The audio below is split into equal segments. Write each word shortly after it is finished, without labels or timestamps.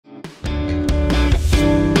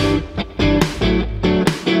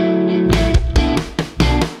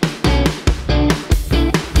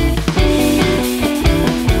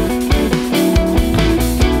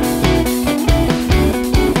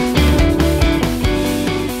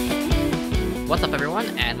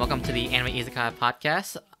to the Anime Izakaya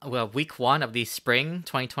Podcast. Well, week 1 of the spring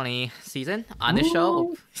 2020 season. On this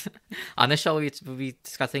show, we'll be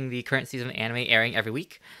discussing the current season of anime airing every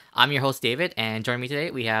week. I'm your host, David, and joining me today,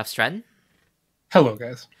 we have Stren. Hello,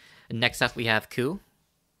 guys. Next up, we have Ku.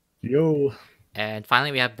 Yo. And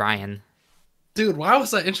finally, we have Brian. Dude, why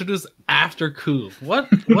was I introduced after Ku? What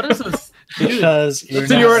is this? Because you're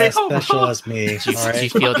not as special as me. Do you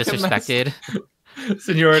feel disrespected?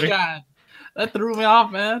 Seniority. God, that threw me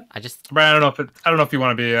off, man. Brian, I don't know if you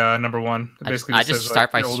want to be number one. It basically I just says,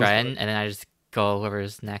 start by your oldest Stren, one. and then I just go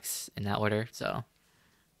whoever's next in that order. So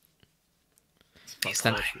since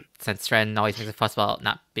Stren always makes a fuss about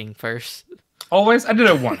not being first. Always? I did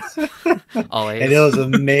it once. Always. And it was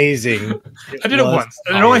amazing. I did it once.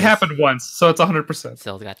 And it only happened once, so it's 100%.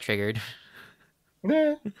 Still got triggered.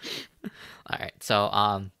 Yeah. Alright,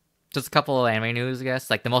 so just a couple of anime news, I guess.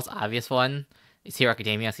 Like the most obvious one is Hero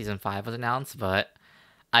Academia season 5 was announced, but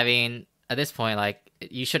I mean, at this point, like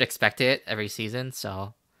you should expect it every season,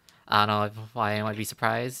 so I don't know why I might be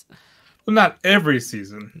surprised. Well, not every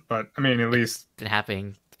season, but I mean, at least It's been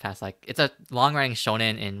happening the past, like it's a long running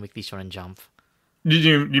shonen in Weekly Shonen Jump.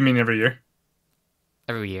 you mean every year?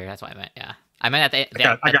 Every year, that's what I meant, yeah. I meant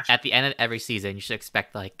at the end of every season, you should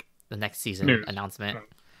expect like the next season News. announcement.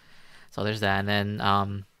 So there's that, and then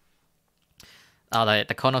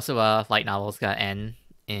the Konosuba light novels got end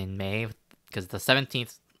in May because the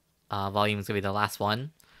 17th volume is gonna be the last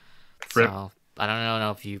one. Rip. So I don't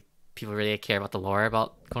know if people really care about the lore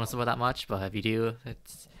about Konosuba that much, but if you do,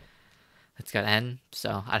 it's got end.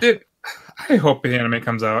 So I hope the anime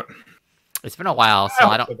comes out. it's been a while, so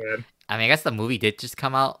I hope don't. so bad. I mean, I guess the movie did just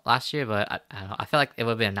come out last year, but I don't know. I feel like it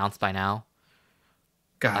would have been announced by now.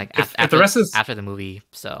 God, Like if after the rest is after the movie,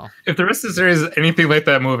 so if the rest of the series is anything like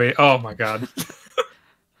that movie, oh my god.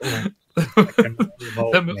 Man.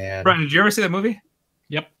 Brian, did you ever see that movie?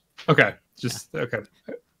 Yep. Okay, okay.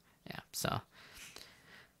 yeah. So, and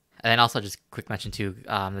then also just quick mention too,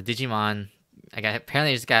 the Digimon.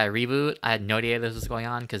 Apparently just got a reboot. I had no idea this was going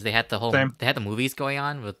on because they had the movies going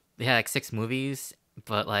on they had like 6 movies,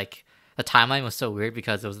 but like the timeline was so weird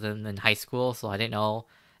because it was in high school, so I didn't know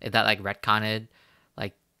if that like retconned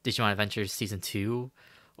like Digimon Adventures season 2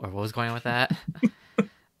 or what was going on with that.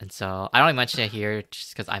 And so I only mention it here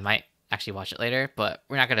just because I might actually watch it later, but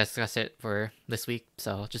we're not gonna discuss it for this week,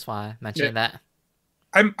 so just want to mention that.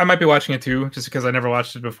 I might be watching it too, just because I never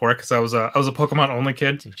watched it before, because I was a Pokemon only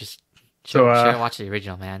kid. Dude, just So, should watch the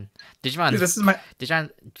original, man. Digimon. Dude, this is my Digimon,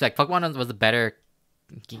 like Pokemon was the better,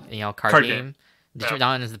 card game. Yeah.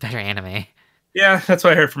 Digimon is the better anime. Yeah, that's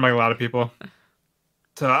what I heard from like a lot of people.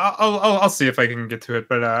 So I'll see if I can get to it,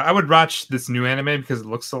 but I would watch this new anime because it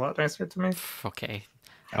looks a lot nicer to me. Okay,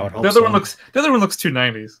 I would hope The other so. one looks too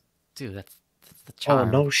 90s. dude, that's the Oh,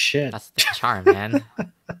 charm. no shit. That's the charm, man.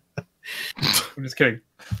 I'm just kidding.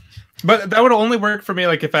 But that would only work for me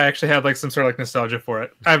like if I actually had like some sort of like nostalgia for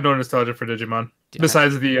it. I have no nostalgia for Digimon Dude,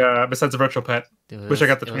 besides the virtual pet, Dude, which I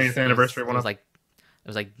got the it 20th anniversary one it of.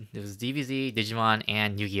 was DBZ, Digimon,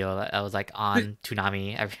 and Yu-Gi-Oh. That was like on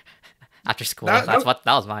Toonami after school. That That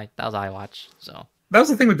was how I watched. So That was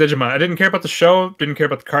the thing with Digimon. I didn't care about the show, didn't care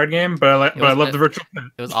about the card game, but I love the virtual pet.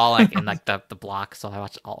 it was all like in like the block, so I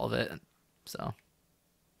watched all of it. So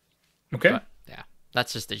Okay. but, yeah,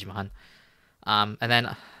 that's just Digimon. And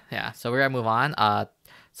then so we're gonna move on.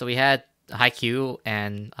 So we had Haikyuu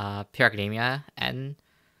and Hero Academia and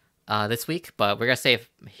this week, but we're gonna save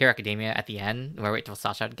Hero Academia at the end. We're wait till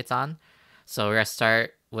Sasha gets on. So we're gonna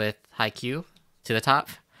start with Haikyuu to the top,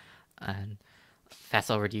 and pass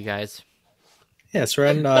over to you guys. Yes,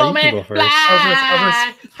 Ren, you can go first.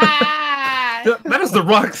 That is the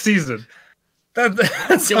rock season.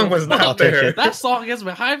 That song was I'll not take there. it. That song gets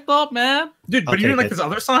me hyped up, man. Dude, but I'll you didn't take like it. those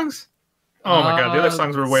other songs? Oh my god, the other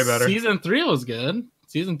songs were way better. Season 3 was good.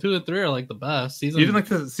 Season 2 and 3 are like the best. You didn't like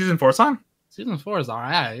the season 4 song? Season 4 is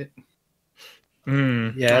alright. Yeah,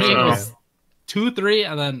 I don't know. that's okay. 2, 3,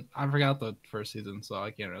 and then I forgot the first season, so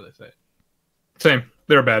I can't really say it. Same.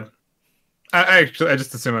 They were bad. I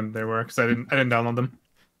just assumed they were because I didn't download them.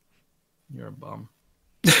 You're a bum.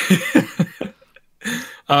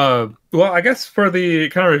 Well, I guess for the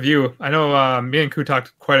kind of review, I know me and Ku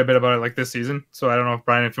talked quite a bit about it like this season. So I don't know if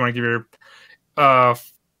Brian, if you want to give your,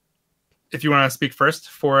 if you want to speak first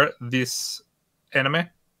for this anime.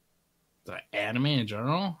 The anime in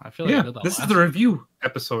general? I feel like I did that this is last the review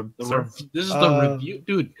episode. sir. This is the review,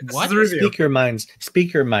 dude. This What? is the review.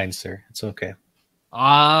 Speak your mind, sir. It's okay.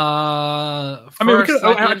 I mean, we First, could-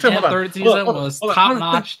 second, actually, and hold on. third season Hold on, was hold on. top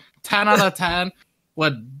notch. 10 out of 10.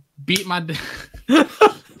 Would beat my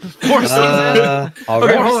 4 seasons. All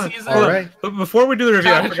Okay, right. hold on. All right. But before we do the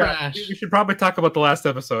review, I Kinda forgot. trash. We should probably talk about the last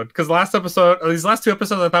episode because these last 2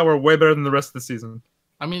 episodes I thought were way better than the rest of the season.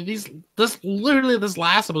 I mean, this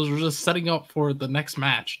last episode was just setting up for the next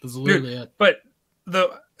match. This is literally it. But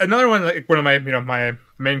another one, like one of my my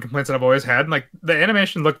main complaints that I've always had, like the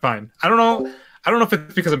animation looked fine. I don't know if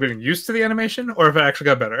it's because I'm getting used to the animation or if it actually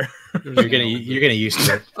got better. You're getting used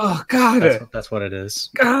to it. Oh God, That's what it is.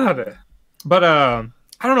 God. But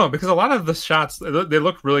I don't know, because a lot of the shots they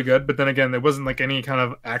look really good, but then again, there wasn't like any kind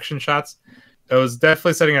of action shots. It was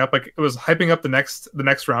definitely setting up, like it was hyping up the next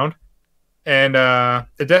round, and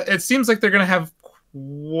it seems like they're gonna have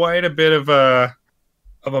quite a bit of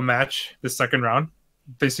a match this second round.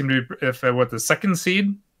 They seem to be the second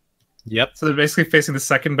seed. Yep. So they're basically facing the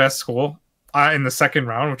second best school in the second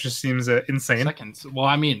round, which just seems insane. Well,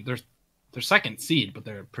 I mean, they're second seed, but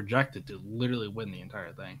they're projected to literally win the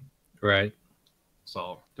entire thing. Right.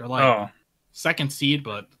 So they're like second seed,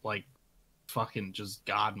 but like fucking just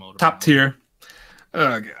god mode. Top tier.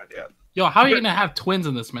 Oh God, yeah. Yo, how are you gonna have twins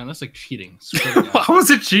in this, man? That's like cheating. How is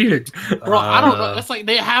it cheating? Bro, I don't know. It's like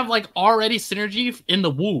they have like already synergy in the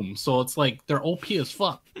womb, so it's like they're OP as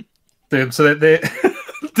fuck. Dude, so they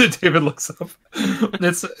David looks up.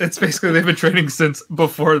 It's basically they've been training since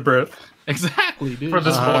before birth. Exactly, dude. For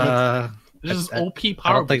this moment. This is OP power.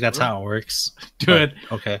 I don't think that's how it works. Dude.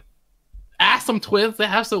 Okay. Ask some twins. They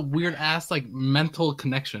have some weird ass like mental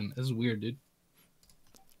connection. It's weird, dude.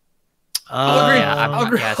 I'll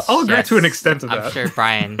agree to an extent of that. I'm sure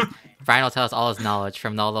Brian will tell us all his knowledge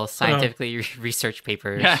from all those scientifically researched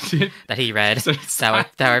papers that he read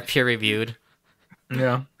that were peer reviewed.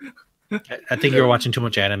 Yeah. I think you're watching too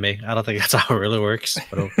much anime. I don't think that's how it really works.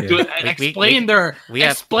 But okay. Dude, explain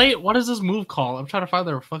what is this move called? I'm trying to find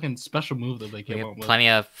their fucking special move that they came up with. Plenty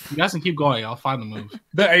of. You guys can keep going. I'll find the move.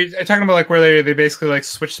 Are you talking about like where they basically like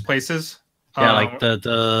switched places? Yeah, like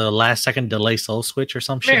the last second delay soul switch or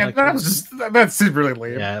some shit. Man, like that's really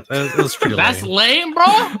lame. Yeah, it was pretty lame. That's lame, bro.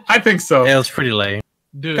 I think so. Yeah, it was pretty lame,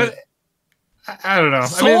 dude. I don't know.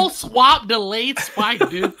 Soul swap delayed spike,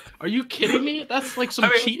 dude. Are you kidding me? That's like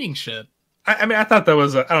some cheating shit. I thought that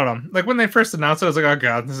was I don't know. Like when they first announced it, I was like, oh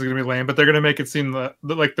god, this is gonna be lame. But they're gonna make it seem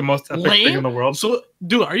like the most epic thing in the world. So,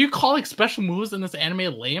 dude, are you calling special moves in this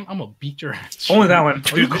anime lame? I'm gonna beat your ass. Only that one.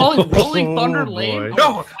 Are you calling Rolling Thunder lame?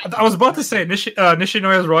 No, I was about to say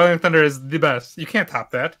Nishinoya's Rolling Thunder is the best. You can't top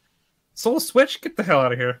that. Soul Switch, get the hell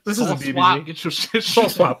out of here. This is a DBZ. Swap, get your shit. Soul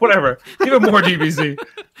Swap, whatever. Even more DBZ.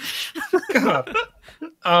 God.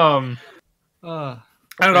 I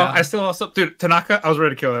don't know. I still also, dude, Tanaka, I was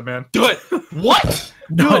ready to kill that man. Do it. What?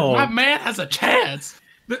 No. Dude, my man has a chance.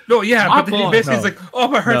 No, yeah, but then he basically is like,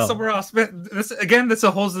 oh, if I hurt No. somewhere else. Man, this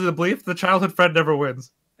holds the belief the childhood friend never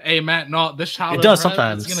wins. Hey, Matt, no, this childhood It does friend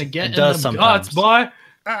sometimes. is gonna get It in does them sometimes. guts, boy.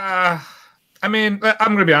 I mean,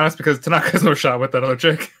 I'm gonna be honest because Tanaka has no shot with that other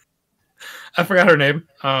chick. I forgot her name.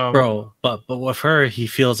 bro. But with her, he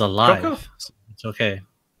feels alive. Coco? So it's okay.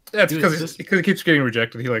 Yeah, it's Dude, because he keeps getting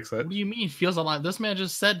rejected. He likes that. What do you mean feels alive? This man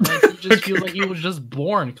just said that he just feels like he was just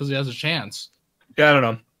born because he has a chance. Yeah, I don't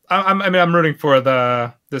know. I'm rooting for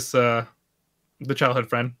the childhood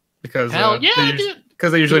friend because Hell yeah, dude.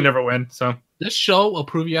 Because they usually never win. So This show will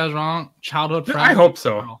prove you guys wrong. Childhood friend. I hope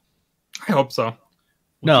so. I hope so.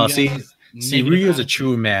 No, You see, guys See, negative Ryu's a attitude.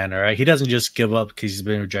 true man, all right? He doesn't just give up because he's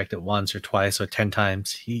been rejected once or twice or 10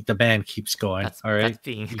 times. The band keeps going, all right? That's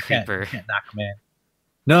being You creeper. can't knock a man.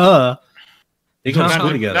 No. They go to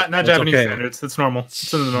school together. Not That's Japanese okay. standards. It's normal.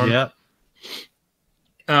 It's in the norm. Yeah.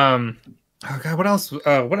 Oh god, what else?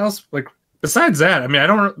 What else? Like besides that, I mean, I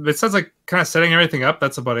don't. Besides like kind of setting everything up,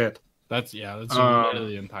 that's about it. That's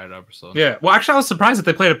literally the entire episode. Yeah. Well, actually, I was surprised that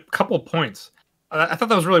they played a couple of points. I thought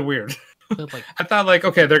that was really weird. Like, I thought like,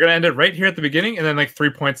 okay, they're gonna end it right here at the beginning, and then like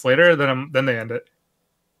 3 points later, then they end it.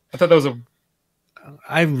 I thought that was a.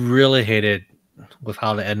 I really hated with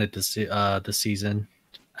how they ended the season.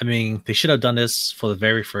 I mean, they should have done this for the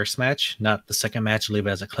very first match, not the second match. Leave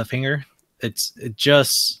it as a cliffhanger. It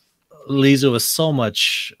just leaves it with so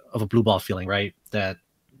much of a blue ball feeling, right? That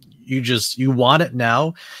you want it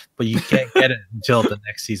now, but you can't get it until the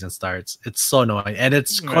next season starts. It's so annoying, and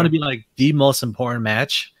it's going to be like the most important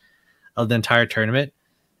match of the entire tournament.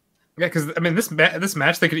 Yeah, because I mean, this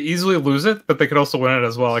match they could easily lose it, but they could also win it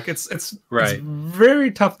as well. Like it's Right. It's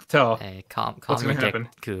very tough to tell. Hey, calm What's your gonna dick, happen?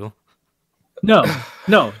 Koo.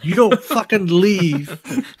 No, you don't fucking leave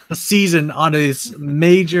a season on a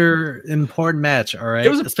major important match, all right? It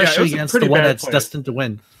was a Especially against pretty the one bad that's play. destined to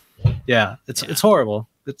win. Yeah, it's horrible.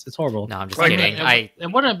 It's horrible. No, I'm just Like, kidding.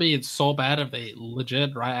 it wouldn't be so bad if they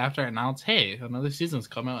legit right after announce, hey, another season's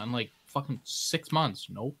coming out in like fucking 6 months.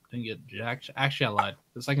 Nope, didn't get jack. Actually, I lied.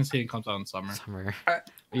 The second season comes out in summer. I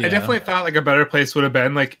definitely thought like a better place would have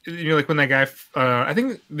been like, you know, like when that guy, I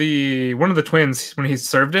think one of the twins, when he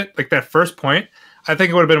served it, like that first point, I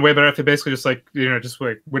think it would have been way better if they basically just like, you know, just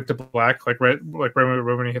like went to black, like right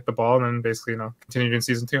when he hit the ball, and then basically, you know, continued in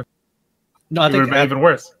season 2. No, I think it would have been even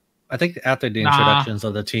worse. I think after the introductions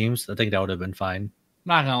of the teams, I think that would have been fine.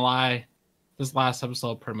 Not gonna lie, this last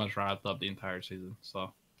episode pretty much wrapped up the entire season,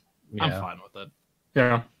 so I'm fine with it.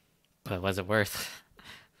 Yeah, but was it worth?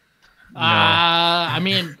 No. I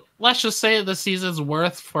mean, let's just say the season's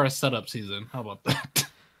worth for a setup season. How about that?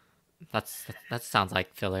 That sounds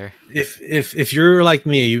like filler. If you're like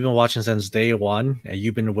me, you've been watching since day one, and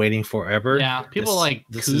you've been waiting forever. Yeah, people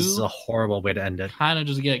this is a horrible way to end it. Kind of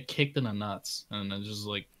just get kicked in the nuts, and then just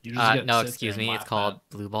like you just get no, excuse me, it's called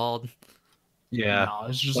Blue Balled. Yeah, no,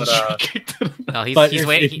 it's just kicked in the nuts. No, he's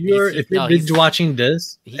waiting. If you're binge watching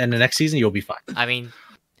this, and the next season you'll be fine. I mean,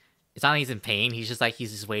 it's not like he's in pain. He's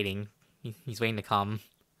just waiting. He's waiting to come.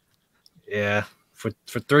 Yeah.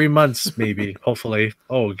 For 3 months, maybe, hopefully.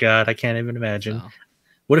 Oh God, I can't even imagine. So.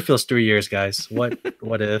 What if it was 3 years, guys? What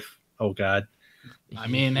if? Oh God. I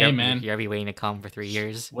mean, hey man, you'll be waiting to come for 3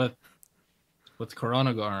 years. With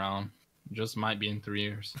Corona going around, it just might be in 3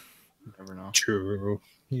 years. You never know. True.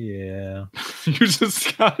 Yeah. You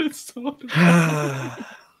just got it so.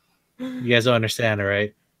 You guys don't understand, all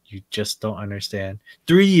right? You just don't understand.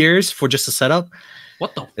 3 years for just a setup.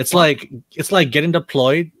 What the? It's like getting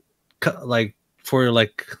deployed, like. For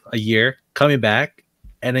like a year, coming back,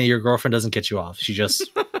 and then your girlfriend doesn't get you off. She just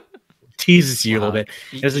teases you a little bit.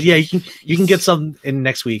 And says, "Yeah, you can get some in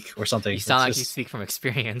next week or something." You sound like you speak from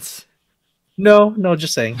experience. No,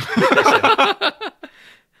 just saying.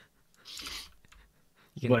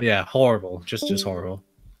 But yeah, horrible. Just horrible.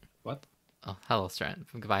 What? Oh, hello, Stren.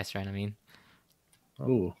 Goodbye, Stren. I mean.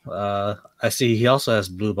 Oh, I see. He also has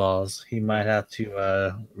blue balls. He might have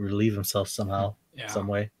to relieve himself somehow, some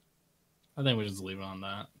way. I think we just leave it on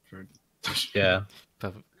that. Yeah.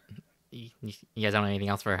 But you guys don't know anything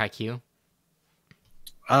else for Haikyuu?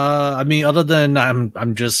 I mean, other than I'm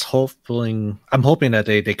hoping that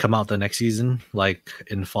they come out the next season, like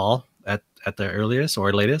in fall at the earliest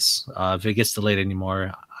or latest. If it gets delayed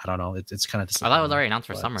anymore, I don't know. It's kind of. I thought it was already announced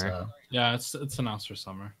for summer. Yeah, it's announced for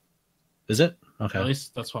summer. Is it? Okay. At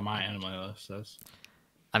least that's what my anime list says.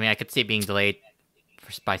 I mean, I could see it being delayed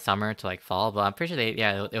by summer to like fall, but I'm pretty sure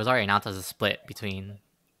it was already announced as a split between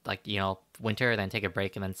like, you know, winter, then take a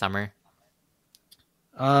break, and then summer.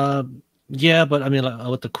 Yeah, but I mean, like,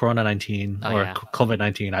 with the Corona-19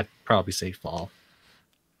 COVID-19, I'd probably say fall.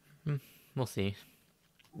 We'll see.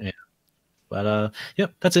 Yeah, but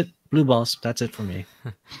yep, that's it. Blue balls. That's it for me.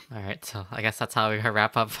 All right, so I guess that's how we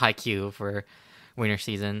wrap up Haikyuu for winter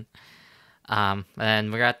season.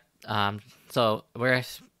 And we're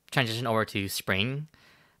transition over to spring,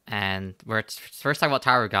 and we're first talking about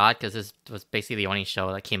Tower of God because this was basically the only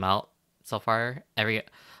show that came out so far. A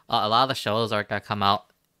lot of the shows are gonna come out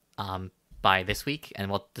by this week,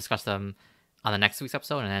 and we'll discuss them on the next week's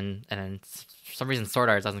episode. And then for some reason Sword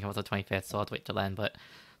Art doesn't come out the 25th, so I'll have to wait till then. But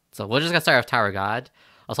so we're just gonna start with Tower of God.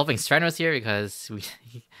 I was hoping Stren was here because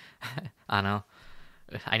I don't know,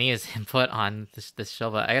 I need his input on this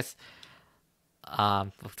show, but I guess.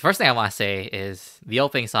 The first thing I want to say is the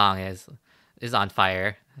opening song is on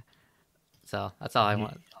fire, so that's all I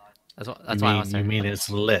want. That's why I want to say. You mean it's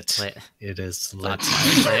lit? It is lit.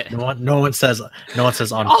 Lit. No one says on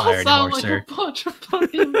fire anymore, like sir. A bunch of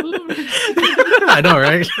fucking movies. I know,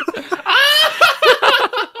 right?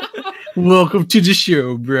 Welcome to the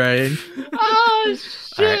show, Brian. Oh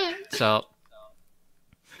shit! All right, so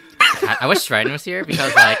I wish Stren was here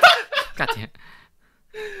because, like, goddamn.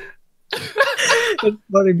 It's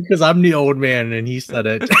funny because I'm the old man and he said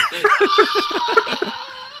it.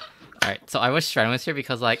 Alright, so I wish Stren was here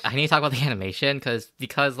because, like, I need to talk about the animation because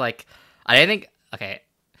like, I didn't think, okay,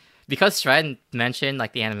 because Stren mentioned,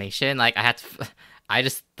 like, the animation, like, I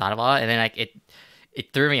just thought about it, and then, like, it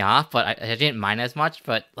threw me off, but I didn't mind as much,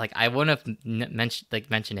 but, like, I wouldn't have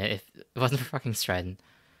mentioned it if it wasn't for fucking Stren.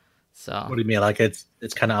 So. What do you mean? Like, it's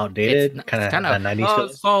kind of outdated? Kind of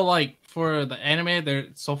 90s? So, like, for the anime, they're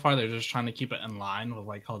just trying to keep it in line with,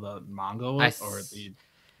 like, how the manga was, or the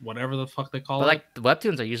whatever the fuck they call it. But like the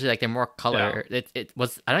webtoons are usually like they're more color. Yeah. It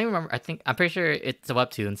was, I don't even remember. I'm pretty sure it's a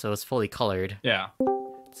webtoon, so it's fully colored. Yeah.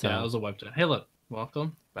 So yeah, it was a webtoon. Hey, look,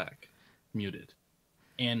 welcome back. Muted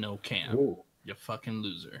and no cam. Ooh. You fucking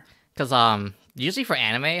loser. Because usually for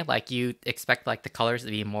anime, like you expect like the colors to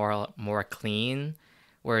be more clean,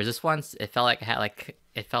 whereas this one it felt like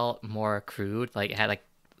it felt more crude. Like it had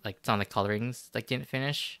like some of the colorings like didn't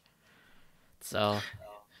finish. So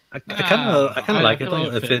I kind of like it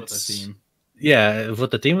though. If it's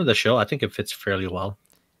with the theme of the show, I think it fits fairly well.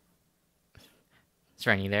 Is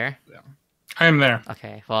Rennie there? Yeah. I am there.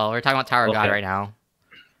 Okay. Well, we're talking about Tower of God right now.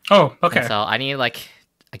 Oh, okay. And so I need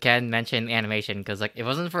again mention animation because if it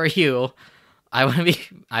wasn't for you, I wouldn't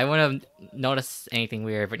have noticed anything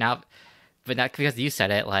weird. But not because you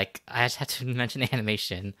said it. I just had to mention the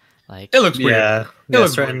animation. It looks weird. Yeah,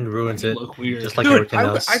 Stratton ruins it. Just like everything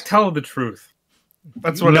else. I tell the truth.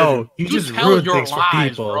 That's what. No, you just ruin things for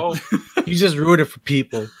people. Bro. You just ruin it for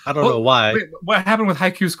people. I don't know why. Wait, what happened with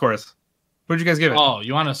Haikyuu scores? What did you guys give it? Oh,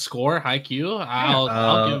 you want to score Haikyuu?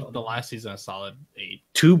 I'll give the last season a solid 8.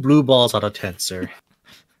 2 blue balls out of 10, sir.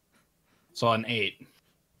 So an 8.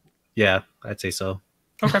 Yeah, I'd say so.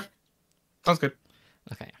 Okay, sounds good.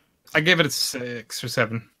 Okay, I gave it a 6 or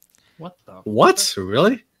 7. What?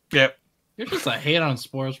 Really? Yep. You're just a hate on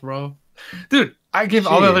sports, bro. Dude, I gave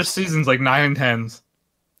all the other seasons 9 and 10s.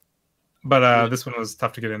 But this one was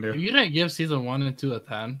tough to get into. If you didn't give season 1 and 2 a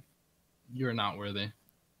 10, you're not worthy.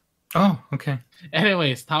 Oh, okay.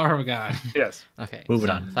 Anyways, Tower of God. Yes. Okay. Moving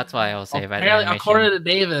on. That's why I will say about animation. According to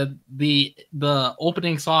David, the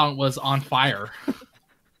opening song was on fire.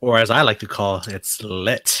 Or as I like to call it, it's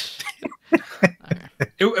lit.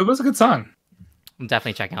 It was a good song. I'm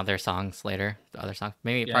definitely checking out their songs later. The other songs,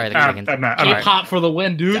 maybe Yeah. probably the K-pop for the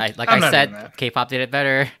win, dude. I said, K-pop did it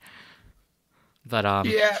better. But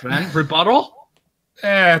yeah, rebuttal.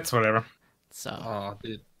 It's whatever. So, oh,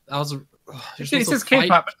 dude, that was. He says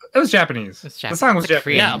K-pop. It was Japanese. The song was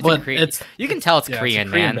Japanese. Yeah, but you can tell it's Korean, it's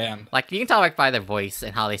a Korean man. band. You can tell by their voice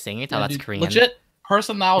and how they sing. You can tell that's Korean. Legit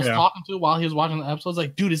person that I was talking to while he was watching the episode was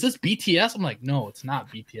like, "Dude, is this BTS?" I'm like, "No, it's not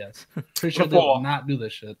BTS. Pretty sure they will not do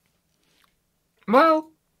this shit." Well,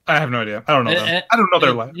 I have no idea. I don't know them. I don't know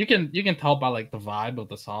their life. You can tell by the vibe of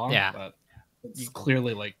the song. Yeah, but it's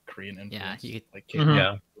clearly Korean influence.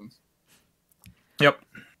 Yeah, Yep.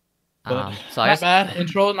 So not bad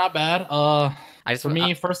intro, not bad. For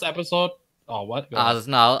me, first episode. Oh, what? I was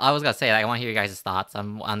gonna say I want to hear your guys' thoughts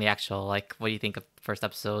on the actual what do you think of the first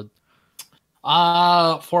episode?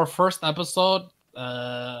 For first episode,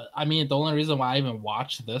 I mean, the only reason why I even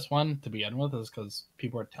watched this one to begin with is because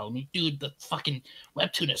people are telling me, dude, the fucking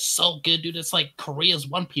webtoon is so good, dude. It's like Korea's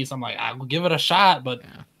One Piece. I'm like, I will give it a shot, but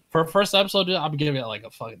for first episode, dude, I'm giving it a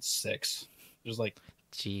fucking 6. Just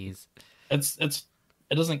jeez,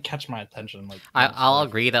 it doesn't catch my attention. I'll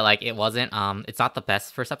agree that it wasn't it's not the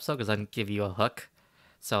best first episode because it doesn't give you a hook.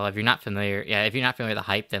 So if you're not familiar with the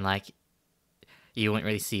hype, then you wouldn't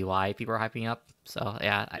really see why people are hyping up. So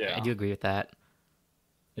I do agree with that.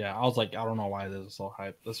 Yeah, I was like, I don't know why this is so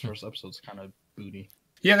hyped. This first episode's kind of booty.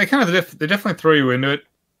 Yeah, they they definitely throw you into it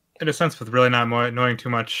in a sense with really not knowing too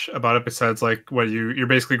much about it besides what you're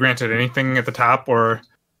basically granted anything at the top or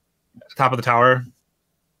top of the tower.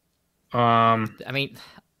 I mean,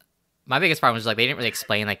 my biggest problem was they didn't really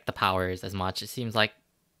explain the powers as much. It seems like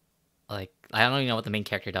I don't even know what the main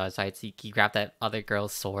character does. Right? So he grabbed that other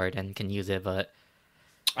girl's sword and can use it, but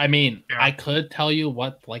I mean, I could tell you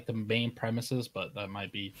what the main premise is, but that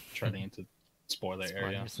might be treading into spoiler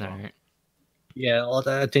area. So. Yeah, well,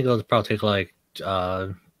 I think it'll probably take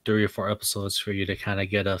 3 or 4 episodes for you to kind of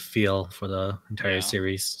get a feel for the entire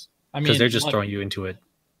series. I mean, because they're just throwing you into it.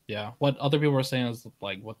 Yeah, what other people are saying is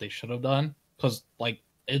what they should have done, because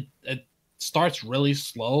it starts really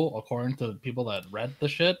slow according to the people that read the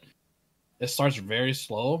shit. It starts very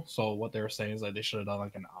slow, so what they were saying is that they should have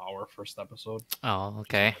done an hour first episode. Oh,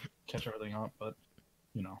 okay. Catch everything up, but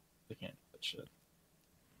they can't do that shit.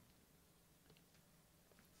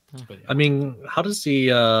 But, I mean, how does the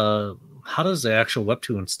actual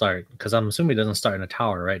webtoon start? Because I'm assuming it doesn't start in a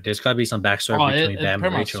tower, right? There's got to be some backstory between Bam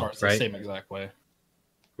and Rachel, right? The same exact way.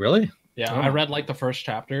 Really? Yeah, I read the first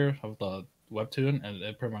chapter of the webtoon, and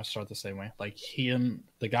it pretty much starts the same way. He and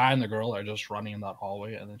the guy and the girl are just running in that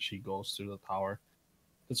hallway, and then she goes through the tower.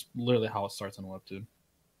 That's literally how it starts in webtoon.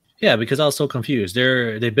 Yeah, because I was so confused.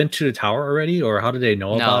 They've been to the tower already, or how did they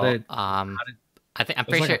know about it? I'm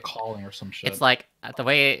pretty sure a calling or some shit. It's the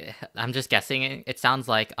way I'm just guessing. It sounds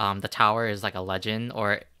like the tower is a legend,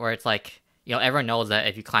 or it's everyone knows that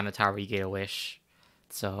if you climb the tower, you get a wish.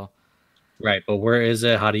 So. Right, but where is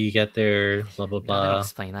it? How do you get there? Blah blah blah. I'll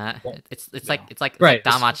explain that. It's like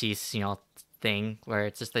Damachi's thing where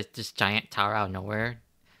it's just this giant tower out of nowhere,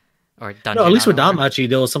 or dungeon. No, at least with Damachi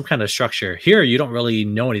there was some kind of structure. Here you don't really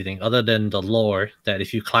know anything other than the lore that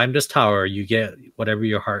if you climb this tower, you get whatever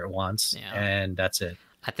your heart wants, and that's it.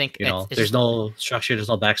 I think there's no structure, there's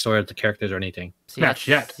no backstory of the characters or anything. See, that's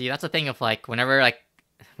the thing of whenever anime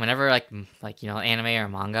or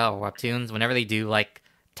manga or webtoons, whenever they do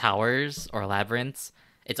towers or labyrinths,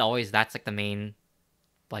 it's always that's the main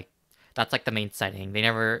that's like the main setting. They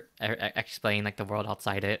never explain like the world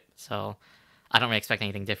outside it, so I don't really expect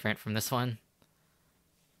anything different from this one.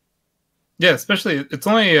 Yeah, especially it's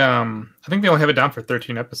only I think they only have it down for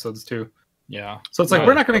 13 episodes too. Yeah. So it's like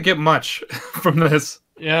we're not going to get much from this.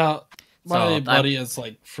 Yeah. My buddy is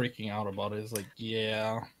like freaking out about it. It's like,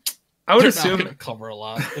 yeah. I would They're assume not gonna cover a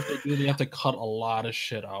lot. If they do, they have to cut a lot of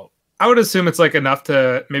shit out. I would assume it's like enough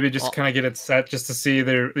to maybe just kind of get it set, just to see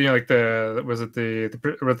their, like the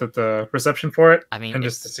the reception for it. I mean, and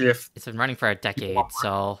just to see if it's been running for a decade,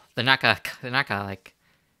 so they're not gonna like,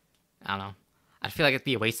 I don't know. I feel like it'd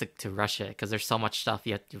be a waste to rush it because there's so much stuff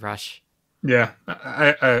you have to rush. Yeah,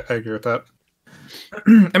 I agree with that.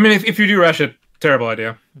 I mean, if you do rush it, terrible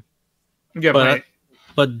idea. Yeah,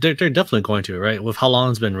 but they're definitely going to, right? With how long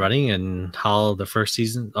it's been running and how the first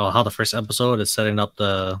season, or how the first episode is setting up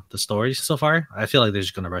the stories so far, I feel like they're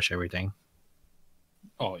just going to rush everything.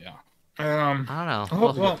 Oh yeah. I don't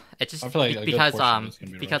know. Well, it just like because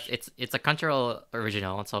it's a Crunchyroll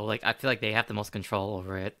original, so like I feel like they have the most control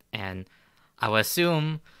over it, and I would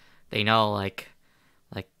assume they know like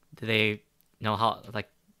they know how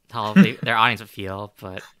their audience would feel,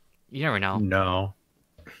 but you never know. No.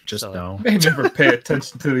 Just no. They never pay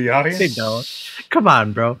attention to the audience. They don't. Come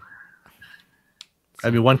on, bro. I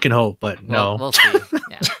mean, one can hope, but no. We'll see.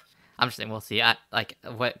 Yeah, I'm just saying we'll see.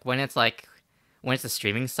 When it's a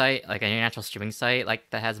streaming site, like an international streaming site, like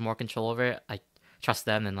that has more control over it, I trust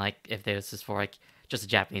them. And like if this is for like just a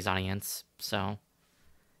Japanese audience, so,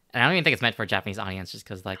 and I don't even think it's meant for a Japanese audience, just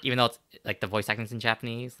because like even though it's like the voice acting's in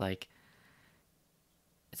Japanese, like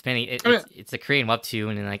it's mainly it's a Korean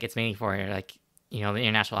webtoon, and like it's mainly for like, the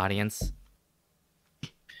international audience.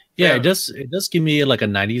 Yeah, it does give me like a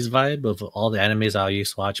 90s vibe of all the animes I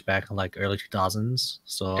used to watch back in like early 2000s.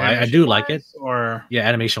 So I do like it. Or yeah,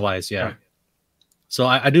 animation wise, yeah. Okay. So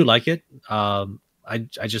I do like it. I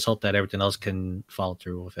just hope that everything else can follow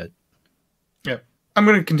through with it. Yeah, I'm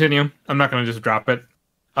going to continue. I'm not going to just drop it.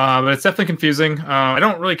 But it's definitely confusing. I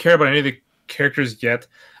don't really care about any of the characters yet.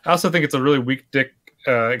 I also think it's a really weak dick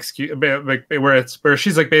excuse, like where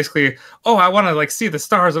she's like basically, oh, I want to like see the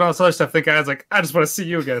stars and all this other stuff. The guy's like, I just want to see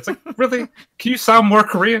you again. It's like, really? Can you sound more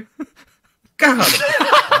Korean? God.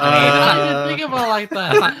 I didn't think about it like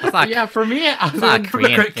that. Yeah, for me,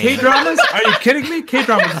 K-dramas? Are you kidding me?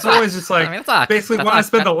 K-dramas is always just like basically want to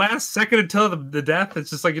spend the last second until the death.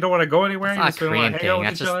 It's just like you don't want to go anywhere. That's not a Korean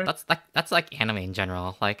thing. That's like anime in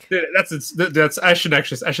general. Like that's I should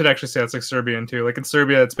actually say that's like Serbian too. Like in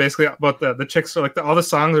Serbia, it's basically about the chicks are like all the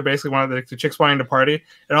songs are basically the chicks wanting to party,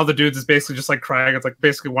 and all the dudes is basically just like crying. It's like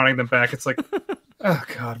basically wanting them back. It's like, oh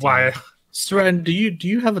god, why? Sren, do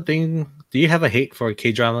you have a thing? Do you have a hate for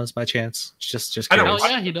K-dramas by chance? Just I don't. Oh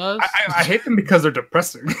yeah, he does. I hate them because they're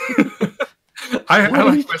depressing. What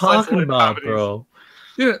are you talking about, bro?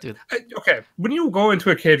 Yeah. Okay, when you go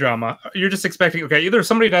into a K-drama, you're just expecting either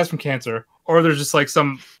somebody dies from cancer or there's just like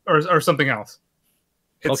some or something else.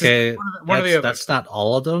 It's that's not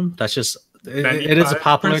all of them. That's just it is a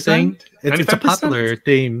popular thing. It's a popular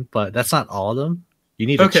theme, but that's not all of them. You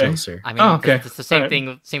need a closer. I mean, it's the same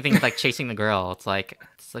thing. Same thing with like chasing the girl. It's like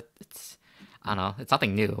it's I don't know. It's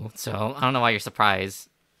nothing new. So I don't know why you're surprised.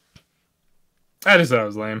 I just thought it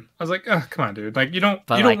was lame. I was like, oh, come on, dude. Like you don't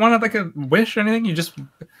want like a wish or anything. You just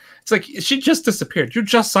it's like she just disappeared. You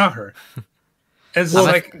just saw her. It's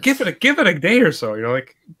like give it a day or so. You're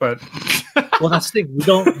like, but well, that's the thing.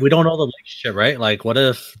 We don't know the relationship, right? Like, what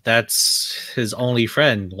if that's his only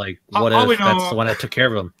friend? Like, what if that's the one that took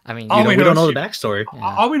care of him? I mean, we don't know the backstory.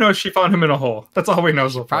 Yeah. All we know is she found him in a hole. That's all we know.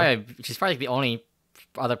 She's probably the only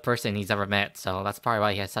other person he's ever met, so that's probably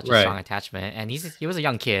why he has such a strong attachment. And he was a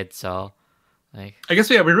young kid, so like I guess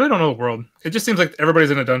we really don't know the world. It just seems like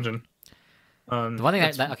everybody's in a dungeon. The one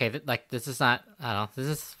thing like this is not, I don't know, this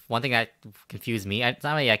is one thing that confused me. It's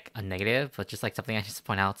not really like a negative, but just like something I just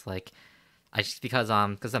point out. It's like because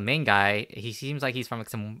the main guy, he seems like he's from like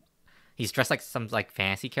he's dressed like some like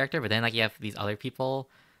fantasy character, but then like you have these other people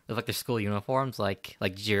with like their school uniforms, like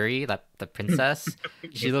Jiri, the princess.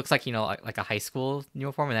 She looks like like a high school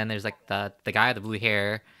uniform, and then there's like the guy with the blue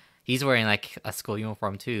hair. He's wearing like a school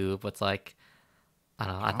uniform too, but it's like I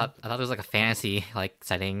don't know. I thought it was like a fantasy like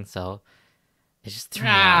setting, so. It's just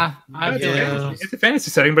it's a fantasy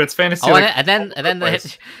setting, but it's fantasy. Oh, and then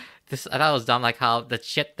this I thought it was dumb, like how there's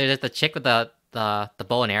the chick with the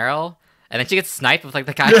bow and arrow, and then she gets sniped with like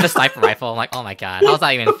the guy with the sniper rifle. I'm like, oh my god, how's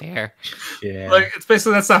that even fair? Yeah, like it's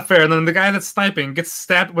basically that's not fair. And then the guy that's sniping gets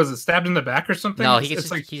stabbed. Was it stabbed in the back or something? No, his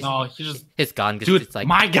gun. Dude, it's like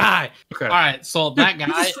my guy. Okay, all right, so that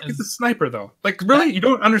guy is a sniper though. Like really, you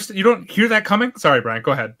don't understand? You don't hear that coming? Sorry, Brian.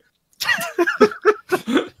 Go ahead.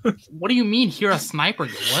 What do you mean? You're a sniper?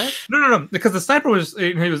 What? No. Because the sniper was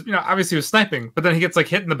obviously he was sniping, but then he gets like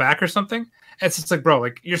hit in the back or something. It's just like, bro,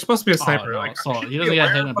 like you're supposed to be a sniper. No. Like, So he doesn't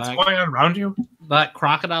get hit in the what's back. going on around you? That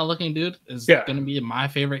crocodile-looking dude is gonna be my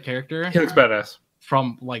favorite character. He looks badass.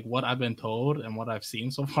 From like what I've been told and what I've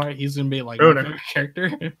seen so far, he's gonna be like my favorite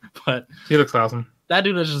character. But he looks awesome. That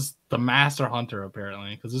dude is just the master hunter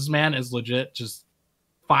apparently, because this man is legit just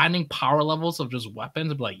finding power levels of just weapons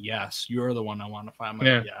and be like, yes, you're the one I want to find. I'm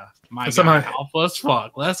like, yeah, my guy, alpha as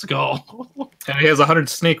fuck. Let's go. And he has 100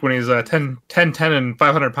 sneak when he's 10, and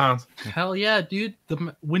 500 pounds. Hell yeah, dude.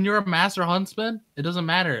 When you're a master huntsman, it doesn't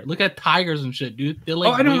matter. Look at tigers and shit, dude. They're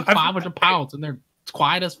like 500 pounds and they're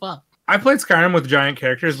quiet as fuck. I played Skyrim with giant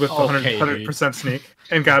characters with 100% sneak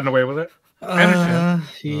and gotten away with it. I understand.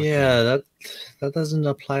 Yeah, that doesn't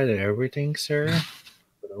apply to everything, sir.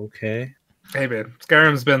 But okay. Hey man,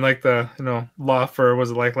 Skyrim's been like the law for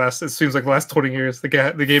it seems like the last 20 years. The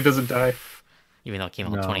game doesn't die. Even though it came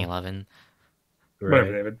out in 2011. Right.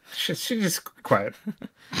 Whatever, David. She's just quiet.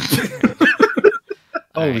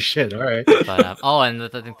 Oh shit! All right. But and the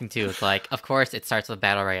thing too is like, of course, it starts with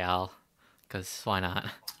battle royale, because why not?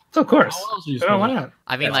 Of course. Why not?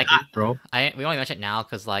 I mean, like, bro. we only mention it now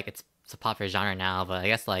because like it's a popular genre now, but I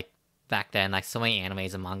guess like back then, like so many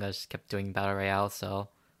animes and mangas kept doing battle royale, so.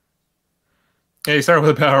 Yeah, you start with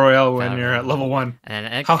a battle royale when you're at level 1. And I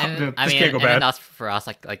mean, can't go bad. And for us,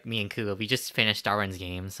 like me and Ku, we just finished Darwin's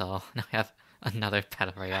game, so now we have another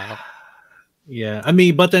battle royale. Yeah, I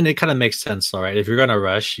mean, but then it kind of makes sense, all right. If you're gonna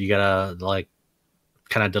rush, you gotta like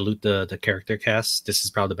kind of dilute the character cast. This is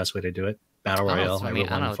probably the best way to do it. Battle royale. I mean,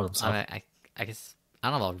 I don't know. I guess I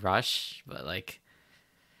don't know about rush, but like.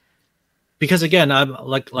 Because again, I'm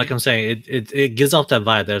I'm saying, it gives off that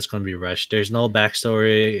vibe that it's going to be rushed. There's no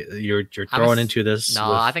backstory. You're thrown into this.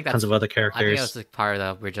 No, I think that's tons of other characters. I think that was like part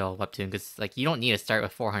of the original webtoon, because like you don't need to start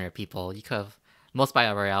with 400 people. You could have most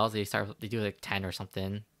battle royales. They do like 10 or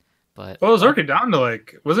something. But it was already down to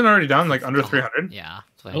wasn't it already down like under 300? Yeah,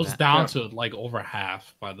 it was down to like over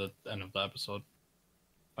half by the end of the episode.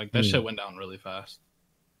 Like that shit went down really fast.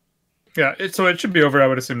 Yeah, so it should be over, I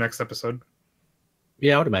would assume, next episode.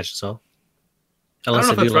 Yeah, I would imagine so.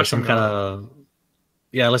 Unless they do like some kind of,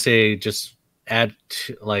 unless they just add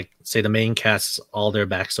say the main cast all their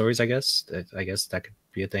backstories. I guess that could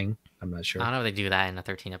be a thing. I'm not sure. I don't know if they do that in a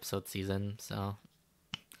 13 episode season. So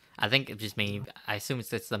I think it just I assume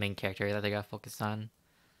it's the main character that they got focused on.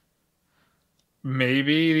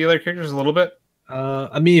 Maybe the other characters a little bit.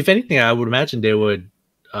 I mean, if anything, I would imagine they would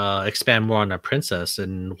expand more on the princess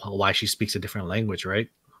and why she speaks a different language, right?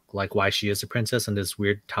 Like why she is a princess in this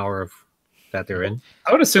weird tower that they're in.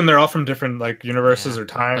 I would assume they're all from different universes or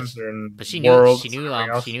times but she knew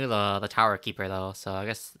the tower keeper though, so I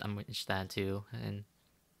guess I'm interested in that too. And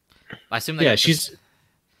I assume the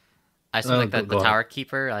tower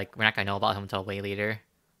keeper, like we're not gonna know about him until way later.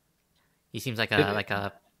 He seems like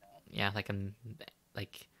a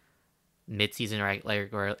mid-season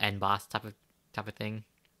or end boss type of thing.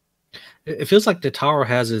 It feels like the tower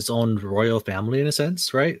has its own royal family in a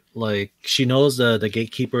sense, right? Like she knows the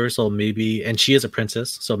gatekeeper, so maybe, and she is a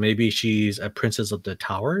princess, so maybe she's a princess of the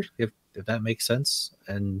tower, if that makes sense.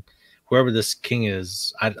 And whoever this king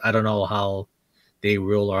is, I don't know how they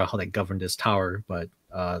rule or how they govern this tower, but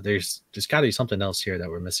there's got to be something else here that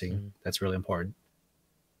we're missing that's really important.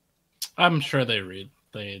 I'm sure they'll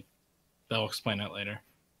explain it later.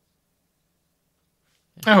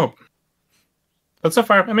 I hope. But so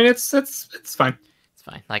far, I mean, it's fine. It's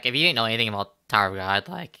fine. Like if you didn't know anything about Tower of God,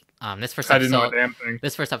 like this first episode, I didn't know a damn thing.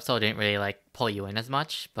 This first episode didn't really pull you in as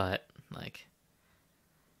much, but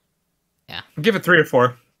yeah. Give it 3 or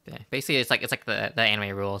 4. Yeah, basically it's like the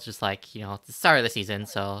anime rule. It's just the start of the season.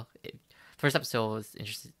 So first episode was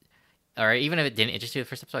interesting, or even if it didn't interest you the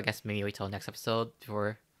first episode, I guess maybe wait till next episode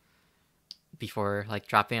before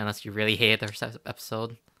dropping, unless you really hated the first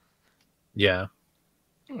episode. Yeah.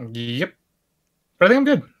 Yep. But I think I'm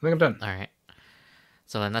good. I think I'm done. All right.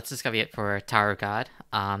 So then that's just gonna be it for Tower of God.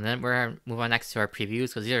 Then we're gonna move on next to our previews,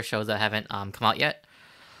 because these are shows that haven't come out yet.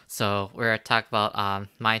 So we're gonna talk about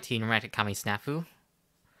My Teen Romantic Comedy Snafu.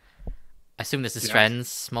 I assume this is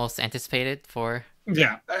Trend's most anticipated for.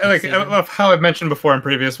 Yeah, I love how I've mentioned before in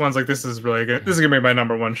previous ones. Like this is really good. This is gonna be my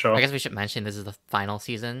number 1 show. I guess we should mention this is the final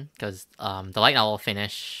season, because the light novel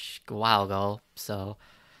finished a while ago. So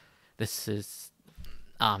this is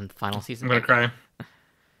the final season. I'm gonna cry.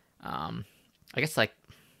 I guess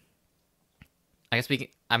we can,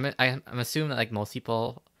 I'm assuming that most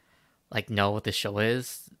people know what the show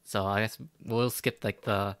is, so I guess we'll skip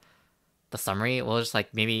the summary. We'll just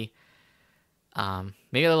maybe a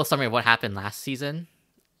little summary of what happened last season,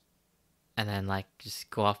 and then like just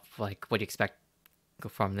go off like what do you expect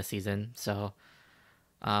from the season. So,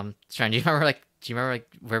 Sharon, do you remember like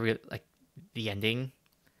where we like the ending?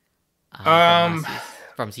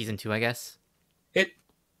 From season 2, I guess. It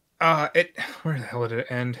where the hell did it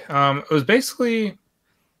end? It was basically,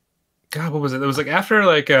 God, what was it? It was like after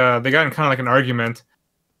like they got in kind of like an argument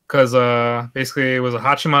because basically it was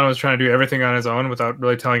Hachiman was trying to do everything on his own without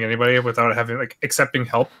really telling anybody, without having like accepting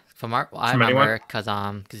help. I remember because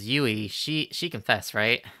Yui she confessed,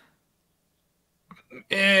 right?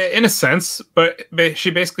 In a sense, but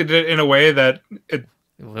she basically did it in a way that it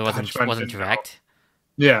wasn't direct.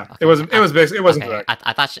 Yeah, Okay. it wasn't Okay. direct.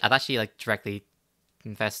 I thought she like directly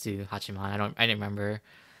confessed to Hachiman. I didn't remember.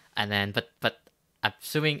 And then but I'm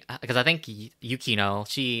assuming because I think Yukino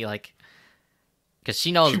she like because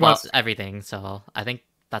she knows about everything. So I think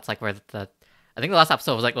that's like where I think the last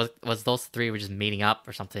episode was like was those three were just meeting up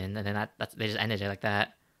or something, and then they just ended it like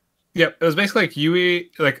that. Yep, it was basically like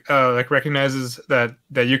Yui like recognizes that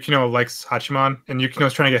Yukino likes Hachiman, and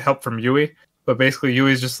Yukino's trying to get help from Yui, but basically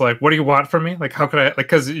Yui's just like, "What do you want from me? Like, how could I like?"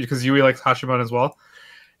 Because Yui likes Hachiman as well,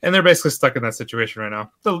 and they're basically stuck in that situation right now.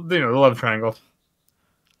 The love triangle.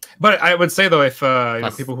 But I would say though, if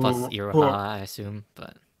people who Iroha, I assume,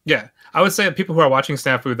 but yeah, I would say that people who are watching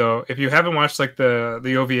Snafu though, if you haven't watched like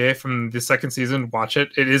the OVA from the second season, watch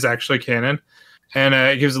it. It is actually canon, and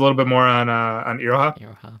it gives a little bit more on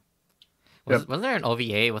Iroha. Was there an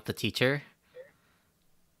OVA with the teacher?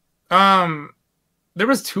 There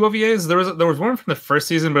was 2 OVAs. There was one from the first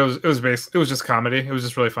season, but it was just comedy. It was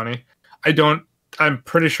just really funny. I'm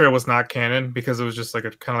pretty sure it was not canon because it was just like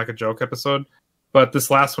kind of like a joke episode. But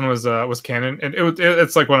this last one was canon, and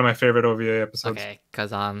it's like one of my favorite OVA episodes. Okay,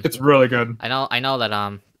 because it's really good. I know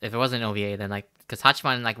that if it wasn't OVA, then like because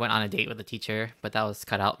Hachiman like went on a date with the teacher, but that was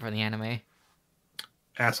cut out from the anime.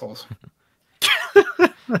 Assholes.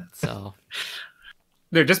 So,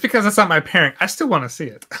 dude, just because it's not my parent, I still want to see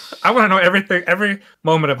it. I want to know every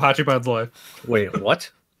moment of Hachiman's life. Wait, what?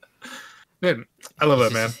 Dude, I love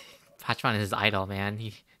that man. Hachiman is his idol, man.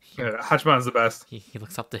 Hachiman is the best. He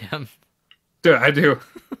looks up to him. Dude, I do.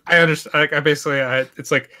 I understand. Like,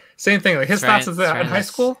 it's like same thing. Like his thoughts is that in high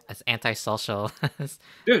school. It's antisocial.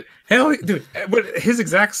 Dude, his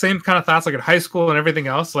exact same kind of thoughts like in high school and everything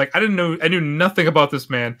else. Like I knew nothing about this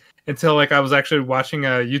man until like I was actually watching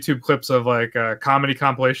YouTube clips of like comedy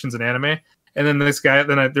compilations and anime. And then this guy,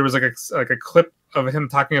 there was like a clip of him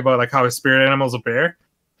talking about like how his spirit animal is a bear.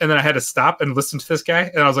 And then I had to stop and listen to this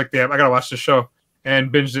guy, and I was like, damn, I gotta watch this show,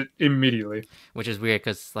 and binged it immediately. Which is weird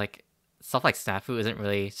because like stuff like Snafu isn't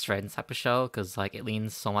really Shredden's type of show because like it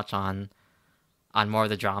leans so much on more of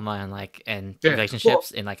the drama and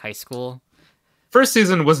relationships in like high school. First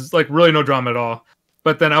season was like really no drama at all,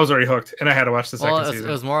 but then I was already hooked and I had to watch the second season.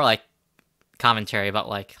 It was more like commentary about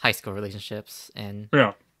like high school relationships and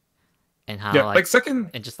how like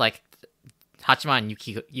second and just like Hachiman and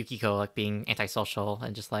Yukiko like being antisocial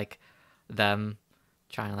and just like them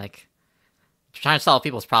trying to solve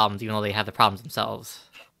people's problems even though they have the problems themselves.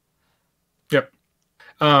 Yep.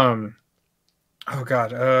 Oh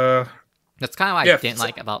god. That's kind of what I didn't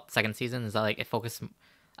like about second season is that like I feel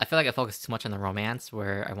like it focused too much on the romance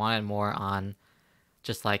where I wanted more on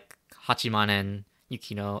just like Hachiman and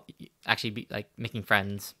Yukino actually be like making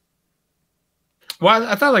friends. Well,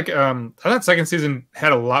 I thought second season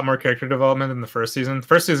had a lot more character development than the first season.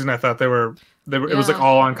 First season I thought they were it was like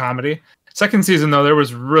all on comedy. Second season though there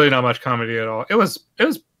was really not much comedy at all. It was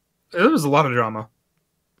a lot of drama.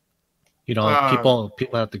 You know,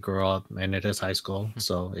 people have to grow up, and it is high school,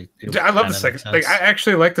 so I love the second. Like, I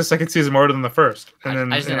actually like the second season more than the first. And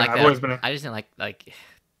then I just didn't like that. I just didn't like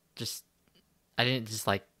I didn't just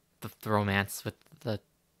like the romance with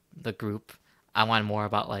the group. I wanted more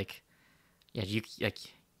about like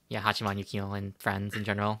Hachiman, Yukino, and friends in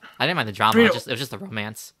general. I didn't mind the drama. It was just the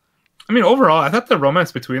romance. I mean, overall, I thought the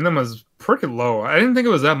romance between them was pretty low. I didn't think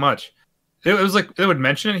it was that much. It was like they would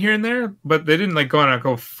mention it here and there, but they didn't like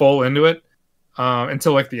go full into it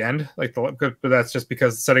until like the end. But that's just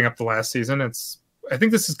because setting up the last season. I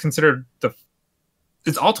think this is considered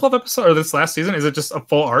it's all 12 episodes or this last season. Is it just a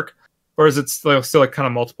full arc, or is it still like kind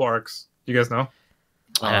of multiple arcs? Do you guys know?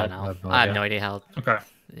 I don't know. I have no idea how. Okay.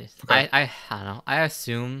 I don't know.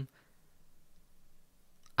 I'm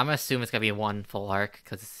gonna assume it's gonna be one full arc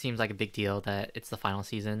because it seems like a big deal that it's the final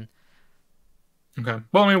season. Okay.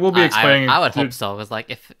 Well, I mean, we'll be explaining. I would hope so, because like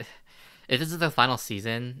if this is the final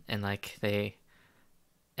season and like they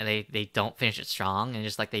don't finish it strong and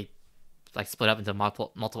just like they like split up into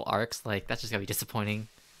multiple arcs, like that's just gonna be disappointing.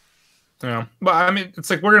 Yeah, but I mean, it's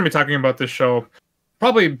like we're gonna be talking about this show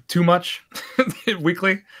probably too much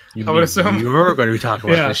weekly. I would assume you're going to be talking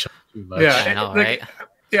about this show Yeah, I know, right?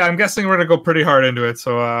 Yeah, I'm guessing we're gonna go pretty hard into it,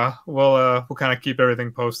 so we'll kind of keep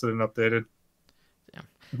everything posted and updated. Yeah.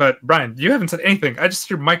 But Brian, you haven't said anything. I just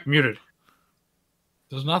hear Mike muted.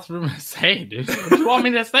 There's nothing to say, dude. What do you want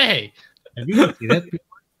me to say? Have you seen it?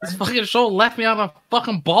 This fucking show left me on a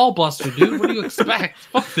fucking ball buster, dude. What do you expect?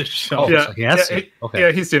 Fuck this show. Oh, so he has seen it. Okay.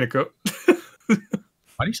 Yeah, he's seen it go. Why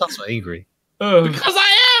do you sound so angry? Because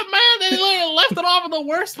I am, man. They literally left it off in the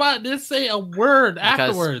worst spot and didn't say a word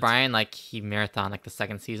afterwards. Because Brian, like, he marathoned like the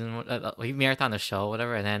second season. He marathoned the show,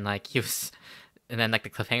 whatever, and then like and then like the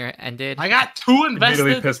cliffhanger ended. I got too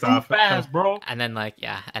invested pissed too off. fast, bro. And then like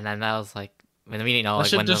and then that was like when we didn't know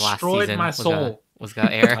That like when the last destroyed season my was soul.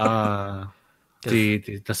 gonna air.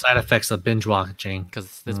 The side effects of binge watching.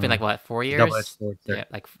 Because it's been like what 4 years? Double-edged sword. Yeah,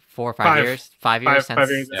 like 4 or 5 years. 5 years since 5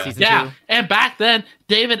 years, yeah. season Yeah, 2. and back then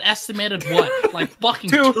David estimated what, like fucking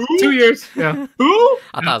 2 years. Yeah, Who?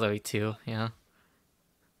 I thought it was only 2. Yeah.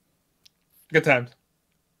 good times.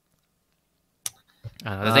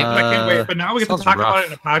 Does I can't wait. But now we get to sounds talk about rough. it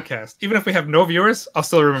in a podcast. Even if we have no viewers, I'll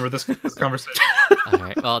still remember this conversation. All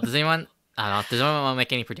right. Well, does anyone? I don't know. Does anyone want to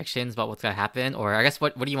make any predictions about what's gonna happen, or I guess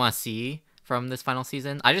what do you want to see from this final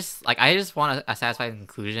season? I just want a satisfying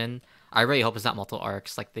conclusion. I really hope it's not multiple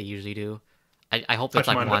arcs like they usually do. I hope it's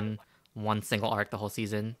like one single arc the whole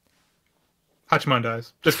season. Hachiman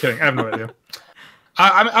dies. Just kidding. I have no idea.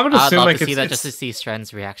 I would assume I'd love like to see that it's, just to see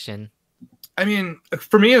Stren's reaction. I mean,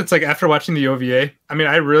 for me, it's like after watching the OVA. I mean,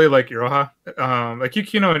 I really like Iroha. Like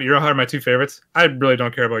Yukino and Iroha are my 2 favorites. I really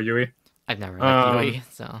don't care about Yui. I've never liked Yui,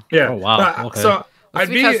 so Yeah. Oh, wow. But, Okay. So I'd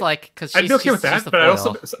be okay with that, but I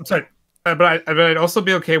also I'm sorry. But I'd also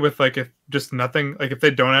be okay with like if just nothing, like if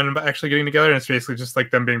they don't end up actually getting together and it's basically just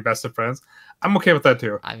like them being best of friends. I'm okay with that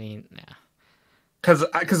too. I mean, yeah.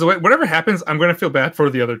 Because whatever happens, I'm gonna feel bad for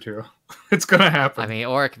the other 2. It's gonna happen. I mean,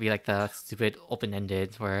 or it could be like the stupid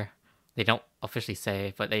open-ended where they don't officially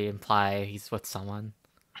say, but they imply he's with someone.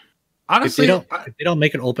 Honestly, if they don't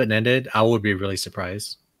make it open-ended, I would be really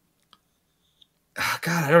surprised.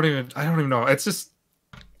 God, I don't even know. It's just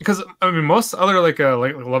because I mean most other like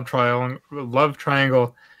love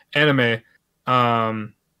triangle anime,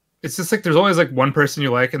 it's just like there's always like one person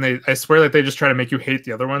you like, and I swear that they just try to make you hate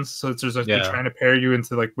the other ones. So it's just like they're trying to pair you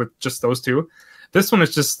into like with just those 2. This one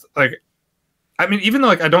is just like, I mean, even though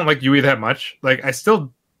like I don't like Yui that much, like I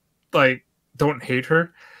still like don't hate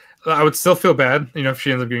her. I would still feel bad, if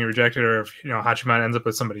she ends up getting rejected or if Hachiman ends up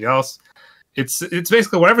with somebody else. It's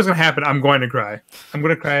basically whatever's gonna happen. I'm going to cry. I'm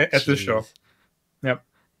gonna cry at this show. Yep.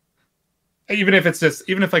 Even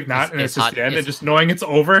if like not, and it's just the end, and just knowing it's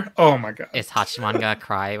over. Oh my god. Is Hachiman gonna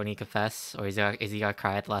cry when he confess, or is he gonna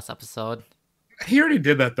cry at the last episode? He already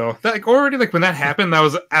did that though. Already when that happened, that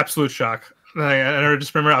was absolute shock. I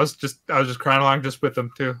just remember I was just crying along just with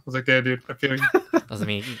them too. I was like, "Yeah, dude, I feel you." Doesn't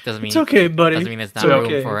mean it's okay, buddy. Doesn't mean there's not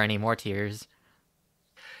room for any more tears.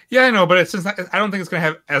 Yeah, I know, but it's just I don't think it's gonna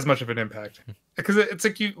have as much of an impact because it's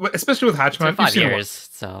like especially with Hachiman, it's been 5 years,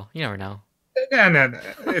 so you never know. Yeah, no,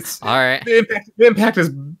 it's all right. The impact is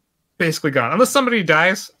basically gone unless somebody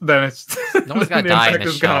dies. Then it's no one's gonna die in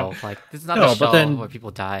the show. Like this is not a show where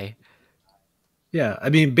people die. Yeah, I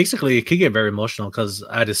mean, basically, it could get very emotional because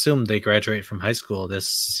I'd assume they graduate from high school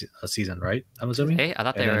this season, right? I'm assuming. Hey, I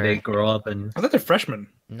thought they grow up and. I thought they're freshmen.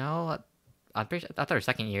 No, I thought they were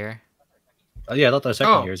second year. Yeah, I thought they're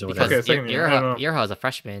second years or whatever. Because Iroha is a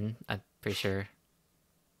freshman, I'm pretty sure.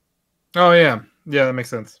 Oh yeah, that makes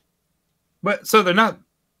sense. But so they're not.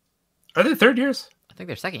 Are they 3rd years? I think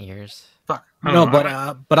they're second years. Fuck. No,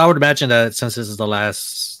 but I would imagine that since this is the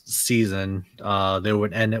last season, they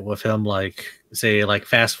would end it with him like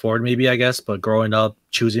fast forward maybe, I guess, but growing up,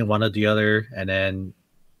 choosing one or the other, and then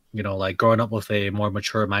like growing up with a more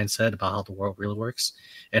mature mindset about how the world really works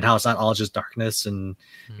and how it's not all just darkness and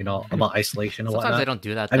about isolation and Sometimes whatnot. they don't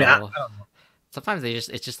do that. I though. mean, I don't know. Sometimes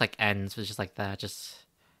it just like ends with just like that, just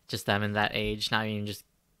them in that age, not even just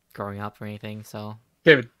growing up or anything. So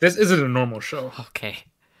David, this isn't a normal show. Okay.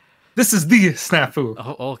 This is the Snafu.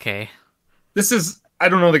 Oh, okay. This is I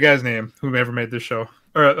don't know the guy's name who ever made this show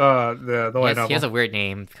or the light novel. He has a weird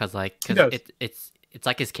name because it's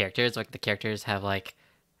like his characters. Like the characters have like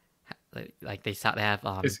they have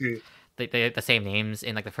they have the same names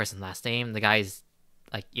in like the first and last name. The guy's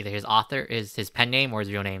like either his pen name or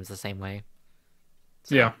his real name is the same way.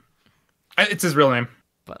 So, yeah, it's his real name.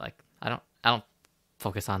 But like I don't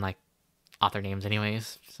focus on like author names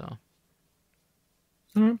anyways. So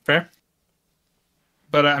fair.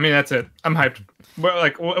 But I mean that's it. I'm hyped.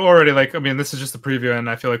 We're already I mean this is just a preview and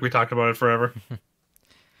I feel like we talked about it forever.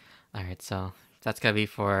 All right, so that's gonna be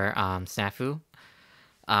for Snafu.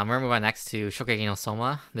 We're moving on next to Shokugeki no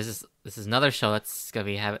Soma. This is another show that's gonna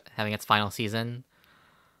be having its final season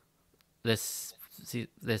this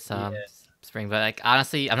spring. But like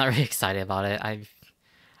honestly, I'm not really excited about it.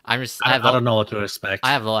 I don't know what to expect.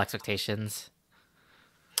 I have low expectations.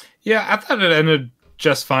 Yeah, I thought it ended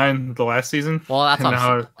just fine the last season. Well, that's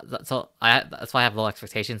that's why I have low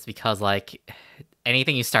expectations, because like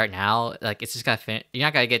anything you start now, like it's just gonna you're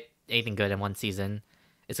not gonna get anything good in one season.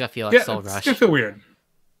 It's gonna feel like so rushed. It's gonna feel weird.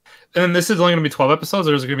 And then this is only gonna be 12 episodes,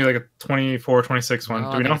 or is it gonna be like a 24, 26 one?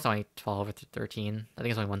 No, Do we know? It's only 12 or 13. I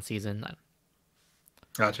think it's only one season.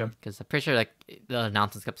 Gotcha. Because I'm pretty sure like the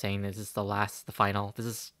announcements kept saying this is the final. This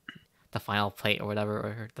is the final plate or whatever,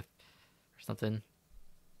 or something.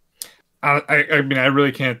 I mean, I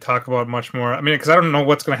really can't talk about much more. I mean, because I don't know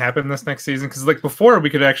what's going to happen this next season. Because like before,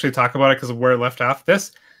 we could actually talk about it because of where it left off.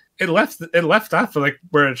 It left off like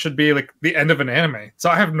where it should be, like the end of an anime.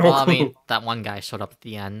 So I have no clue. I mean, that one guy showed up at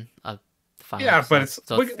the end of the final. Yeah, but it's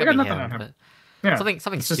so we got nothing on him. Yeah,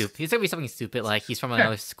 something stupid. He's gonna be something stupid, like he's from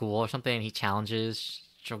another school or something, and he challenges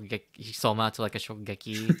Souma to like a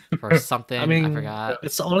Shokugeki or something. I mean, I forgot.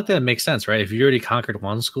 It's the only thing that makes sense, right? If you already conquered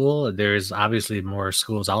one school, there's obviously more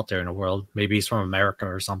schools out there in the world. Maybe he's from America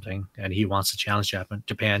or something, and he wants to challenge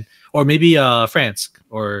Japan, or maybe France,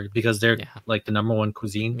 or because they're like the number one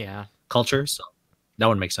cuisine culture. So that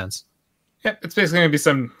would make sense. Yeah, it's basically gonna be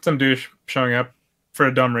some douche showing up for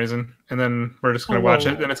a dumb reason, and then we're just gonna watch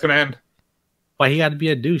it, and it's gonna end. Why he got to be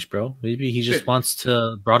a douche, bro? Maybe he just wants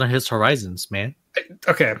to broaden his horizons, man.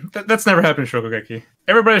 Okay, that's never happened in Shokugeki.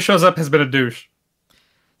 Everybody that shows up has been a douche.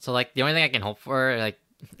 So like the only thing I can hope for like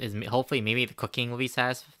is hopefully maybe the cooking will be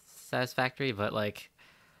satisfactory, but like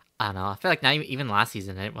I don't know. I feel like not even last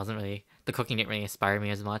season the cooking didn't really inspire me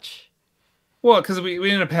as much. Well, because we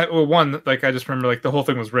ended up having one, like I just remember like the whole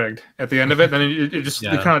thing was rigged at the end of it. Then it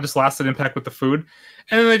kind of just lost its impact with the food,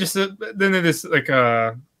 and then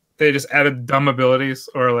they just added dumb abilities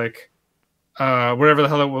or like. Whatever the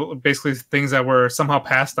hell, basically things that were somehow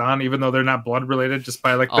passed on, even though they're not blood related, just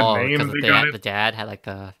by like the name. The dad had like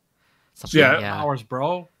powers,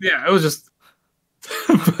 bro. Yeah, it was just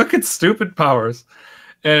fucking stupid powers,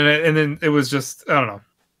 and then it was just I don't know.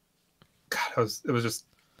 God, it was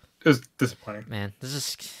disappointing. Man, this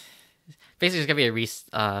is basically just gonna be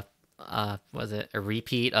a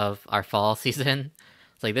repeat of our fall season.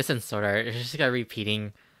 It's like this and Sword Art. It's just gonna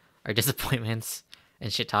repeating our disappointments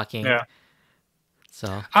and shit talking. Yeah.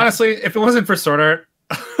 So honestly, if it wasn't for Sword Art,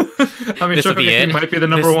 I mean, Shokugeki might be the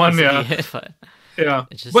number one. Yeah, but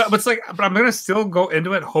it's like, but I'm gonna still go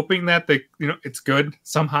into it hoping that it's good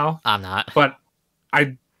somehow. I'm not, but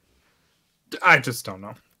I just don't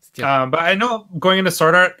know. But I know going into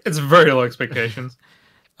Sword Art, it's very low expectations.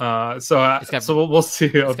 So we'll see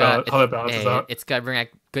how that balances out. It's gotta bring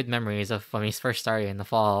back good memories of when we first started in the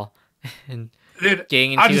fall, and Dude,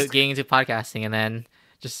 getting into podcasting, and then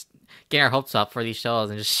just getting our hopes up for these shows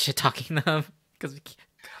and just shit talking them because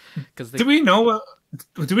do we know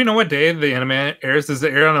what day the anime airs? Does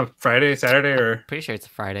it air on a Friday, Saturday, or pretty sure it's a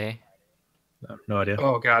Friday? No idea.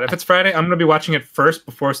 Oh god, if it's Friday, I'm gonna be watching it first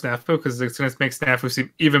before Snafu because it's gonna make Snafu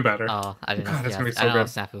seem even better. Oh, I didn't know. It's gonna be so good.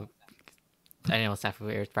 Snafu. I didn't know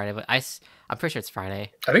Snafu airs Friday, but I'm pretty sure it's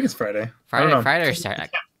Friday. I think it's Friday. Friday or Saturday.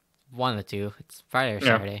 One of the two. It's Friday or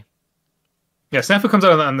Saturday. Yeah, Snafu comes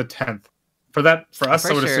out on the 10th. For us,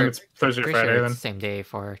 I would assume it's Thursday or Friday. Sure then it's the same day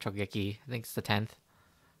for Shokugeki. I think it's the 10th.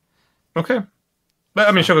 Okay, but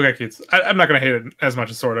I mean Shokugeki. I'm not gonna hate it as much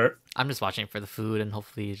as Sword Art. I'm just watching for the food and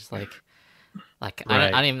hopefully just like right.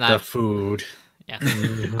 I don't even the food. Yeah,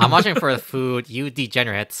 I'm watching for the food. You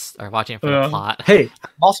degenerates are watching it for the plot. Hey, I'm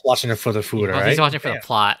also watching it for the food. All right, he's watching for the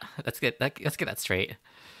plot. Let's get that straight.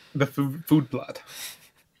 The food plot.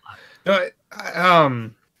 No,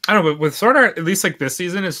 I don't know, but with Sword Art, at least like this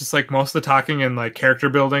season, it's just like most of the talking and like character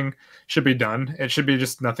building should be done. It should be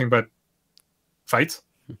just nothing but fights.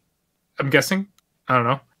 I'm guessing. I don't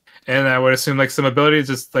know. And I would assume like some abilities,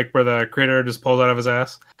 just like where the creator just pulled out of his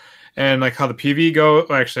ass, and like how the PV go.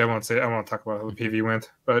 Well, actually, I won't talk about how the PV went,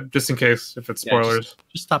 but just in case if it's spoilers,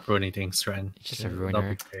 just stop ruining things, Ren. It's just a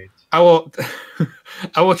ruiner. I will.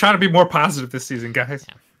 I will try to be more positive this season, guys.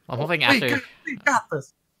 Yeah. I'm hoping after. We got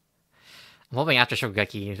this. I'm hoping after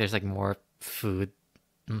Shokugeki, there's like more food.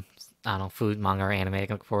 I don't know, food, manga, or anime I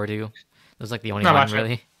can look forward to. It was like the only one,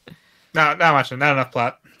 really. No, not watching. Not enough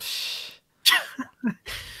plot.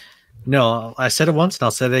 No, I said it once and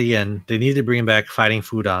I'll say it again. They need to bring back fighting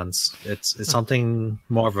foodons. It's something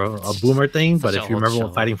more of a boomer thing, but if you remember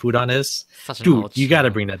what fighting foodon is, dude, you got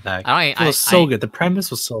to bring that back. It was so good. The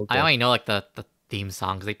premise was so good. I only know like the theme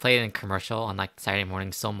song because they played it in commercial on like Saturday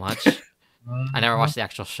morning so much. I never watched the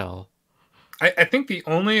actual show. I think the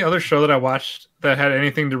only other show that I watched that had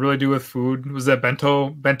anything to really do with food was that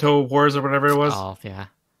Bento Wars or whatever it was. Oh yeah.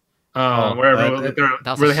 Where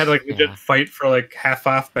they had like legit fight for like half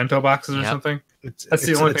off bento boxes or something. That's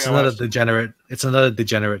the only thing. It's another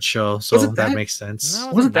degenerate show, so that makes sense.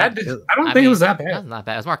 No, wasn't that? I don't think it was that bad. It was not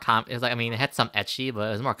bad. It was more it was like, I mean, it had some ecchi, but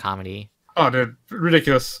it was more comedy. Oh, dude,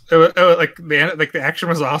 ridiculous! It was like the action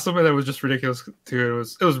was awesome, and it was just ridiculous too.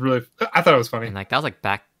 It was really. I thought it was funny. And like that was like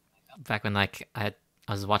back when like I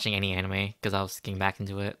was watching any anime because I was getting back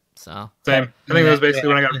into it. So same. I think that was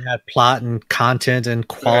basically when I had plot and content and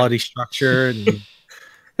quality structure. And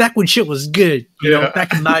back when shit was good, you know,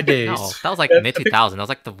 back in my days. No, that was like mid 2000. That was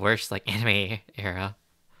like the worst like anime era.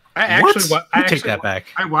 I take that back.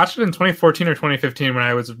 I watched it in 2014 or 2015 when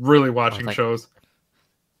I was really watching shows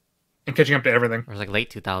and catching up to everything. It was like late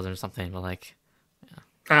 2000 or something, but like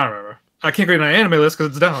I don't remember. I can't create an anime list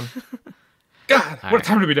because it's down. God, what a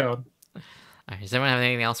time to be down. All right, does anyone have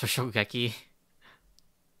anything else for Shokugeki?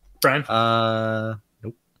 Brian?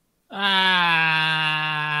 Nope. Not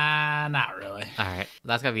really. All right,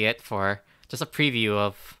 that's gonna be it for just a preview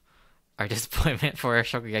of our disappointment for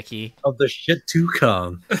Shokugeki. Of the shit to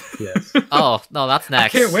come. Yes. Oh no, that's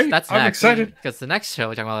next. I can't wait. That's I'm next. excited because the next show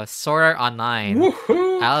we're talking about is Sword Art Online,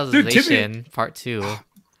 Woohoo! Alicization Part 2.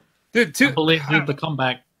 Dude, I believe the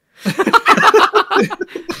comeback.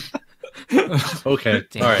 Okay.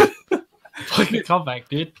 Damn. All right. Fucking comeback,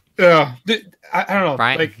 dude. Yeah, I don't know.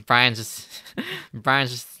 Brian's just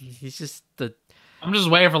the. I'm just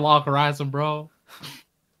waiting for Log Horizon, bro.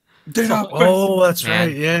 Oh, that's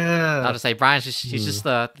right. Yeah. I'll just say he's just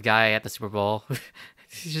the guy at the Super Bowl.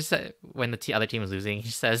 He's just when the other team is losing, he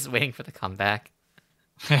says waiting for the comeback.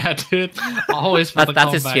 Yeah, dude. Always for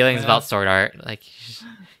that's his feelings about Sword Art. Like he's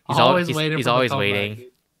always waiting. He's always waiting.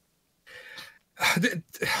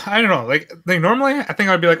 I don't know. Like normally, I think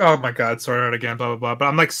I'd be like, "Oh my god, Sword Art again," blah blah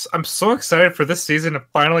blah. But I'm so excited for this season to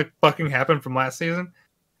finally fucking happen from last season,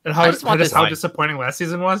 and how disappointing last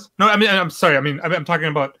season was. No, I mean, I'm sorry. I'm talking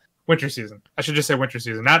about winter season. I should just say winter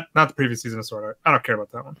season, not the previous season of Sword Art. I don't care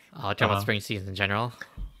about that one. Oh, talking about spring season in general.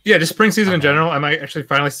 Yeah, just spring season in general. I'm actually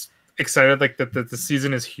finally excited like that the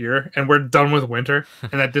season is here and we're done with winter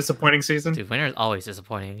and that disappointing season. Dude, winter is always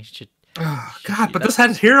disappointing. You should. Oh god, but this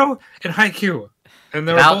had Hero and Haikyuu, and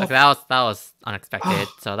that was unexpected.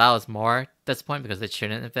 So that was more disappointing because it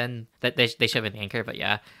shouldn't have been. That they should have been the anchor. But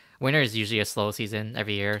yeah, winter is usually a slow season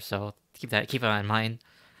every year, so keep that in mind.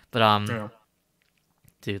 But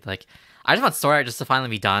dude, like I just want Sword Art just to finally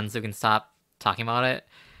be done so we can stop talking about it.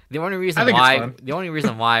 The only reason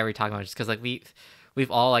why we're talking about it is because like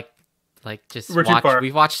we've all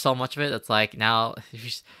we've watched so much of it. It's like now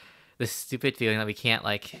this stupid feeling that we can't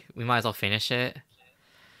we might as well finish it.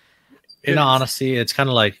 In honesty, it's kind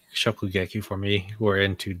of like Shokugeki for me. We're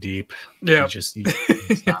in too deep. Yeah.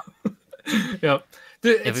 Yeah.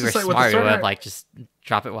 If we were smart, we would have just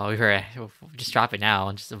drop it while we were just drop it now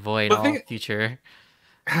and just avoid all future.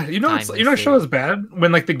 You know, show is bad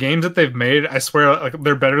when the games that they've made. I swear,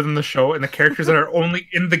 they're better than the show, and the characters that are only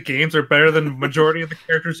in the games are better than the majority of the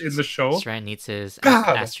characters in the show. Strand needs his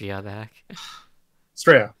Astria back.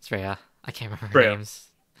 Straya. I can't remember her names.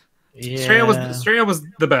 Yeah. Straya was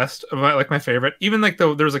the best, my favorite. Even there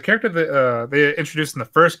was a character that they introduced in the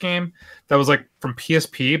first game that was from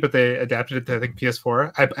PSP, but they adapted it to I think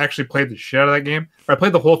PS4. I actually played the shit out of that game. I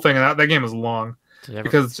played the whole thing, and that game is long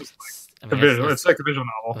because it's just it's like a visual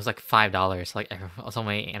novel. It was $5. So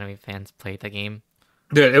many anime fans played that game.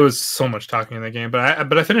 Dude, it was so much talking in that game, but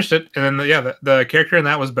I finished it, and then the character in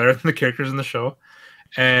that was better than the characters in the show.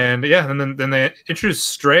 And and then they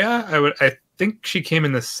introduced Straya. I think she came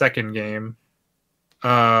in the second game.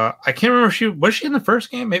 I can't remember if was she in the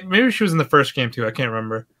first game? Maybe she was in the first game too. I can't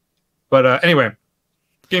remember. But anyway,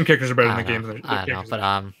 game characters are better than the games. I don't know, but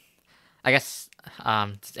I guess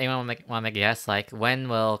does anyone want to make a guess? When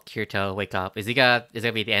will Kirito wake up? Is it gonna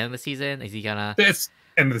be the end of the season? Is he gonna? It's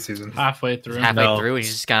end of the season. Halfway through. And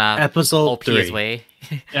he's just gonna episode 3. His way.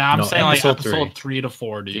 Yeah, I'm saying episode 3 to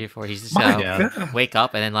 4, dude. 3 to 4. He's just gonna wake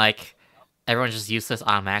up and then everyone's just useless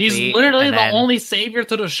automatically. He's literally the only savior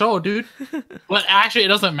to the show, dude. But actually, it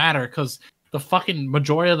doesn't matter because the fucking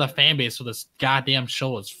majority of the fan base for this goddamn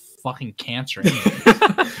show is fucking cancer.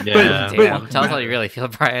 Tell us how you really feel,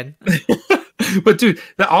 Brian. But dude,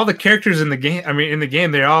 all the characters in the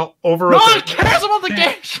game, they're all over. No one cares about the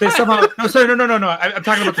game. They somehow no. I'm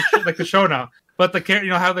talking about the show now. But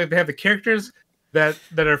how they have the characters that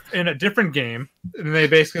are in a different game, and they're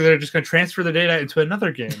just going to transfer the data into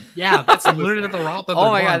another game. Yeah, that's literally the route that they're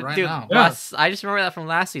going right dude, now. I just remember that from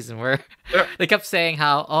last season where they kept saying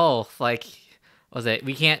how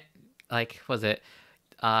we can't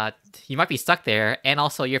you might be stuck there, and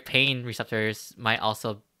also your pain receptors might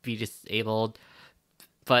also be disabled.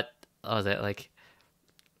 But what was it like?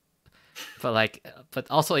 But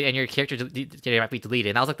also, and your character might be deleted.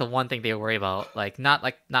 And that was like the one thing they were worried about, like not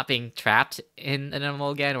being trapped in an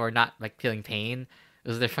MMO again, or not like feeling pain. It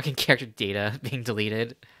was their fucking character data being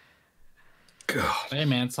deleted. God. Hey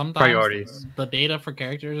man, sometimes Priorities. the data for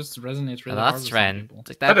characters resonates really Well, hard that's with some Ren. people.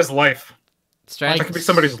 Like That is life. Stren. That could be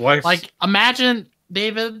somebody's life. Like, imagine,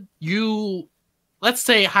 David, let's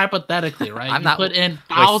say hypothetically, right? I'm you not- put in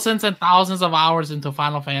thousands and thousands of hours into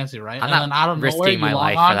Final Fantasy, right? I'm and then not out of nowhere, risking you my log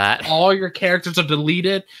life on, for that. all your characters are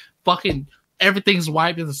deleted. Fucking everything's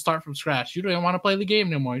wiped and start from scratch. You don't even want to play the game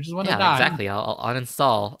anymore. You just want to Yeah, die. exactly. I'll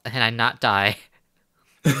uninstall and I not die.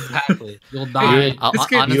 Exactly. You'll die. I'll This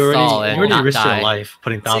game- uninstall You and already not risked die. your life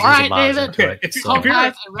putting thousands Alright, of hours David. into Okay, it. if you- So, if you're-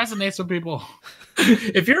 Sometimes it resonates with people.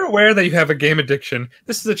 If you're aware that you have a game addiction,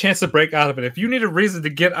 this is a chance to break out of it. If you need a reason to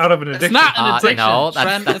get out of an It's addiction, not an addiction. No, that's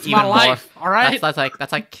Trent. that's It's even my more. life. All right. That's like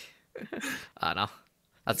I don't know.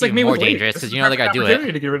 That's it's like even me more with weight. dangerous This because is you know a they're gonna perfect do it.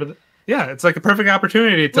 opportunity to get rid of it. Yeah, it's like a perfect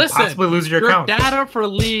opportunity to Listen, possibly lose your Your account. data for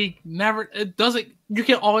League it doesn't. You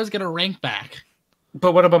can always get a rank back.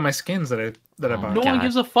 But what about my skins that I Oh, bought? No one God.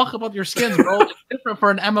 gives a fuck about your skins, bro. It's different for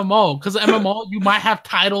an MMO because MMO you might have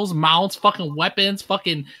titles, mounts, fucking weapons,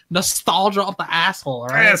 fucking nostalgia up the asshole. All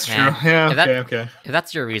right. That's true. Man. Yeah. If that- Okay. If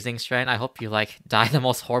that's your reasoning, Stren, I hope you like die the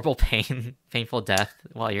most horrible painful death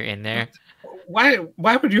while you're in there. Why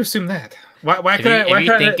would you assume that? Why If could you, I? Why if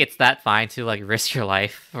you could think I, it's that fine to like risk your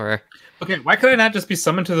life for okay, why could I not just be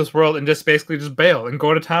summoned to this world and just basically just bail and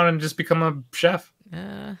go to town and just become a chef?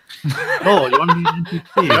 oh, you want to be an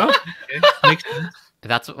NPC? You know? Okay, makes sense. if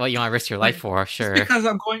that's what you want to risk your life for, sure. Just because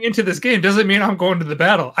I'm going into this game doesn't mean I'm going to the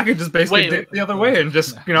battle. I could just basically Wait, dip the other way and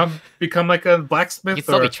just become like a You blacksmith can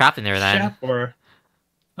still or be trapped in there then. chef or.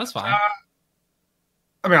 That's fine.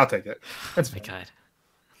 I mean, I'll take it. That's Oh my fine. god.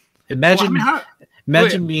 Imagine, Well, I mean,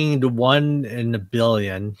 imagine being the one in a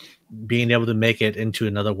billion, being able to make it into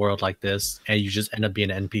another world like this, and you just end up being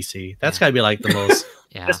an NPC. That's Yeah. gotta be like the most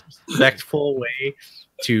Yeah. respectful way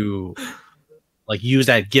to like use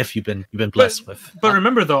that gift you've been blessed with. But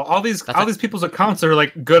remember though, all these people's accounts are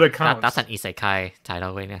like good accounts. That's an isekai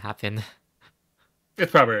title waiting to happen,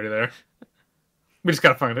 It's probably already there. We just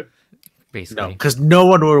gotta find it. basically. No, because no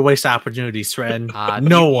one would waste opportunities, friend.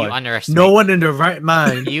 No you one. underestimate. No one in their right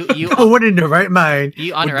mind. You No one in their right mind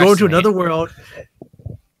you would go to underestimate. another world.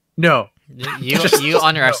 No. You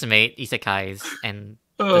underestimate isekais and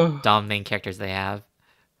the Ugh. dumb main characters they have,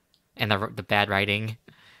 and the bad writing.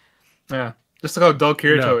 Yeah. Just look how dull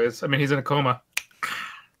Kirito No. is. I mean, he's in a coma.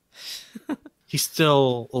 He's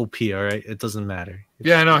still OP, all right? It doesn't matter.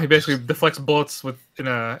 Yeah, I know. He basically deflects bullets in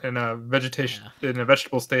a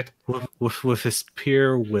vegetable state. With his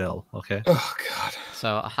pure will, okay? Oh God.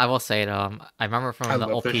 So I will say, I remember from I the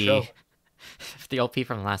love OP, this show. the OP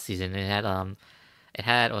from last season. It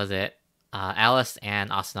had was it Alice and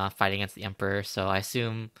Asuna fighting against the Emperor. So I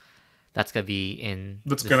assume that's gonna be in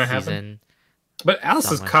That's this gonna happen? season. But Alice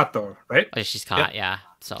is Someone. caught though, right? Oh, she's caught, yeah.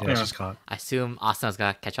 So Yeah, she's caught. I assume Asuna's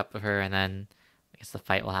gonna catch up with her, and then I guess the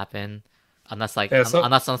fight will happen. Unless like Yeah, so-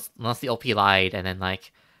 unless the OP lied, and then like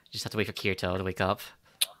you just have to wait for Kirito to wake up.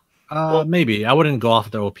 Maybe. I wouldn't go off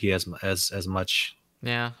the OP as much.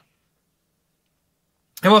 Yeah,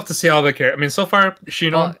 And we'll have to see how the character. I mean, so far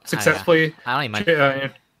Shino Well, successfully. I only meant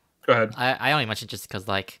Go ahead. I only mentioned just because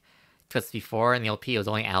before in the OP it was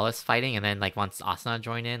only Alice fighting, and then like once Asuna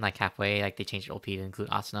joined in, like halfway, like they changed the OP to include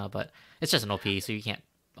Asuna, but it's just an OP, so you can't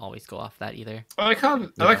always go off that either. I like how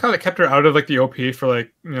they kept her out of like the OP for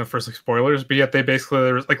like for like spoilers, but yet they basically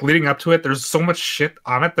there was like leading up to it. There's so much shit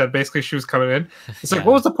on it that basically she was coming in. It's like, Yeah.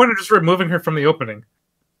 what was the point of just removing her from the opening?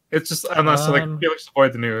 It's just unless like Um, Felix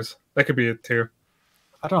avoid the news. That could be it too.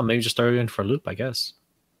 I don't know. Maybe just throw you in for a loop, I guess.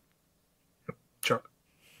 Sure.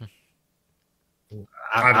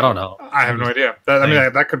 I don't know. I have no idea. I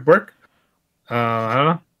mean, that could work. I don't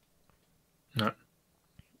know. No.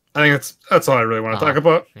 I think that's all I really want to talk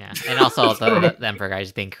about. Yeah, and also the Emperor guy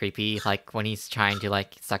is being creepy. Like when he's trying to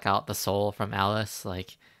like suck out the soul from Alice,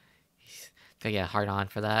 like he's gonna get hard on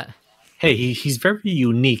for that. Hey, he's very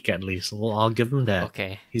unique, at least. Well, I'll give him that.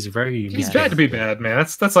 Okay, He's very unique. He's bad to be bad, man.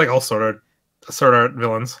 That's like all sword art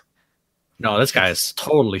villains. No, this guy is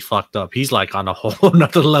totally fucked up. He's like on a whole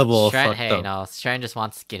nother level of Stren, fucked hey, up. no, Stren just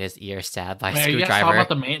wants to get his ear stabbed by a Man, you guys screwdriver.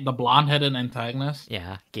 talk about the blonde-headed antagonist?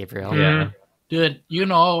 Yeah, Gabriel. Yeah. Dude, you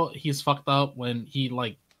know he's fucked up when he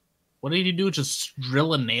like, what did he do? Just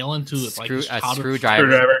drill a nail into it, like his childhood-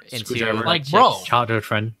 Screwdriver into Screwdriver. Like, chicks. bro. Childhood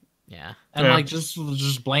friend. Yeah, and Yeah. like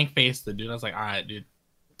just blank faced the dude. I was like, all right, dude.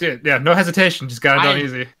 Dude, yeah, no hesitation. Just got it done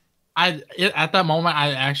easy. At that moment,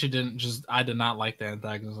 I did not like the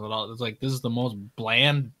antagonist at all. It's like, this is the most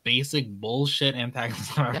bland, basic bullshit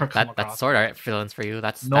antagonist I've ever come across. That's sword art villains for you.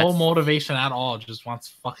 That's motivation at all. Just wants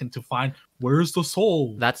fucking to find, where's the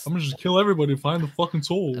soul? I'm gonna just kill everybody, find the fucking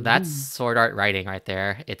soul. That's sword art writing right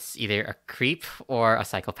there. It's either a creep or a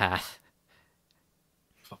psychopath.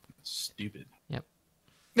 Fucking stupid. Yep.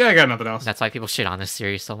 Yeah, I got nothing else. That's why people shit on this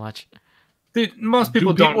series so much. Dude, most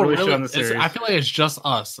people don't really shit on the series. I feel like it's just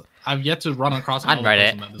us. I've yet to run across on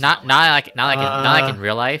Reddit. Not like in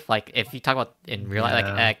real life. Like if you talk about in real life, like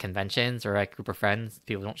at conventions or like group of friends,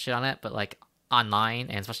 people don't shit on it. But like online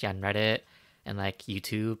and especially on Reddit and like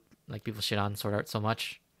YouTube, like people shit on sword art so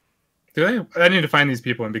much. Do they? I need to find these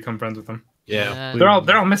people and become friends with them. Yeah, they're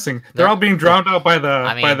all missing. They're all being drowned out by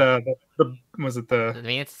the was it the? I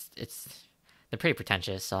mean, it's they're pretty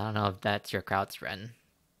pretentious, so I don't know if that's your crowd's Ren.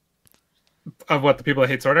 Of what, the people that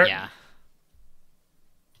hate sword art? Yeah.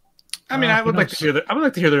 I mean, I would like to hear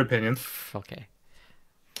their opinions. Okay.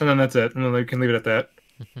 And then that's it. And then we can leave it at that.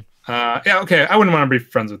 Yeah, okay. I wouldn't want to be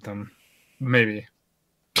friends with them. Maybe.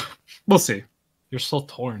 We'll see. You're so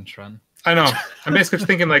torn, Tren. I know. I'm basically just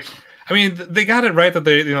thinking, like, I mean, they got it right that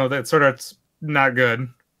that sword art's not good,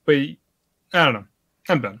 but I don't know.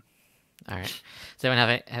 I'm done. All right. Does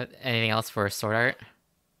anyone have anything else for sword art?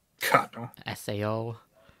 God, no. SAO.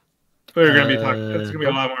 We're gonna be talking. It's gonna be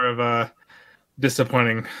a lot more of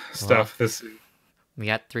disappointing stuff. This we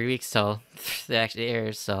got 3 weeks till it actually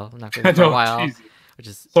airs, so I'm not gonna for a while, which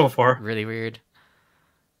is so far really weird.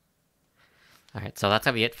 All right, so that's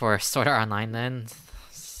gonna be it for Sword Art Online then.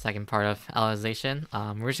 Second part of Alicization.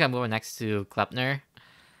 We're just gonna move on next to Gleipnir.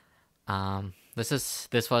 This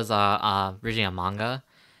was originally a manga,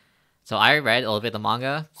 so I read a little bit of the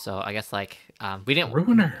manga. So I guess like we didn't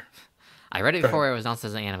Ruiner. I read it before it was announced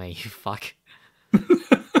as an anime. You fuck.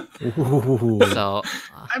 So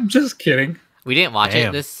I'm just kidding. We didn't watch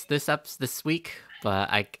it this week, but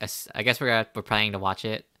I guess we're planning to watch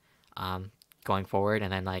it, going forward,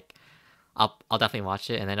 and then like I'll definitely watch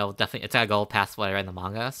it, and then it's gonna go past what I read in the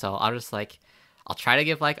manga. So I'll try to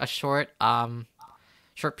give like a short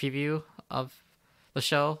preview of the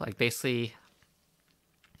show. Like basically,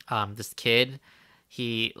 this kid,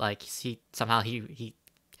 he somehow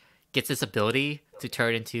gets this ability to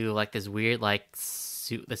turn into like this weird like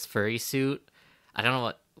suit, this furry suit. I don't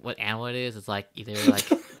know what animal it is. It's like either like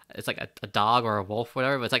it's like a dog or a wolf,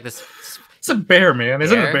 whatever. But it's like this. It's a bear, man.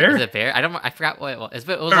 Is it a bear? Is it a bear? I forgot what it was.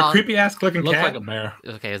 It was a creepy ass looking cat. Looks like a bear.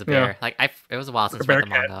 Okay, it was a bear. Yeah. Like it was a while since I read the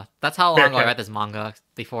manga. That's how long ago I read this manga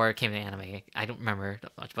before it came to anime. I don't remember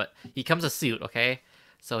that much, but he becomes a suit. Okay,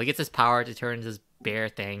 so he gets his power to turn into this bear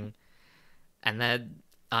thing, and then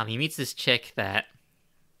he meets this chick that.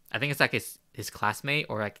 I think it's like his classmate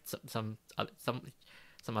or like some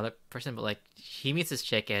other person, but like he meets this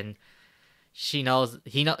chick and she knows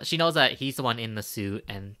that he's the one in the suit,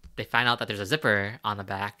 and they find out that there's a zipper on the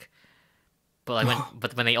back. But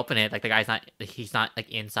like when they open it, like he's not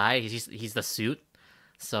like inside. He's the suit.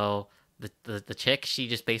 So the chick, she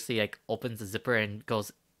just basically like opens the zipper and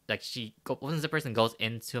goes like opens the zippers and goes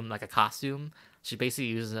into him like a costume. She basically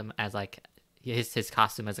uses him as like his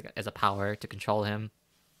costume as a power to control him.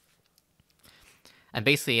 And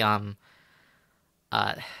basically,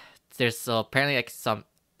 there's apparently like some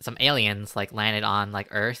aliens like landed on like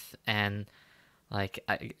Earth, and like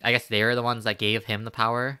I guess they were the ones that gave him the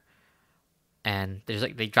power. And there's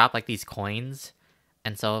like they drop like these coins,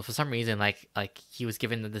 and so for some reason like he was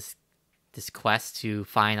given this quest to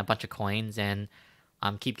find a bunch of coins and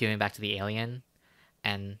keep giving back to the alien.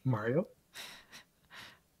 And Mario?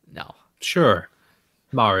 No. Sure,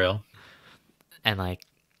 Mario. And like.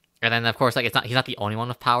 And then of course like he's not the only one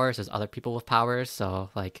with powers. There's other people with powers.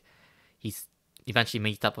 So like he's eventually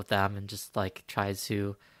meets up with them and just like tries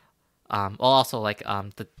to also like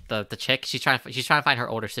the chick, she's trying to find her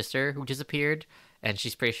older sister who disappeared, and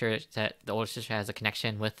she's pretty sure that the older sister has a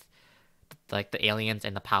connection with like the aliens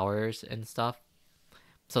and the powers and stuff.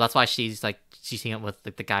 So that's why she's teaming up with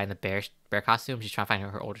like the guy in the bear costume. She's trying to find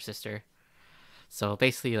her older sister. So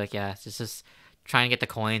basically like yeah, it's just trying to get the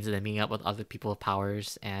coins and then meeting up with other people with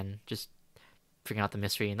powers and just figuring out the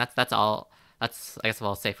mystery. And that's all. That's I guess what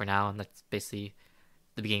I'll say for now. And that's basically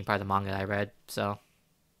the beginning part of the manga that I read. So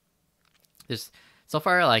there's so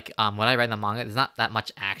far like what I read in the manga, there's not that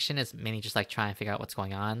much action. It's mainly just like trying to figure out what's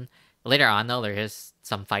going on. Later on though, there is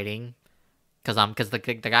some fighting because the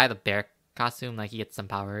guy with the bear costume, like he gets some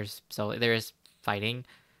powers, so there is fighting.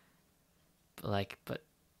 But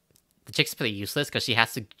the chick's pretty useless because she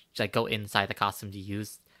has to like go inside the costume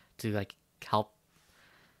to like help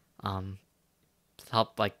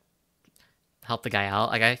the guy out.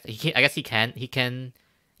 Like I guess he can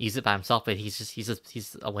use it by himself, but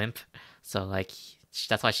he's a wimp. So like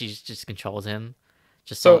that's why she just controls him.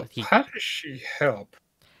 Just So he how does she help?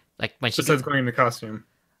 like when she Besides going into costume.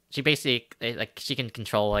 she basically like she can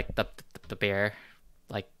control like the bear,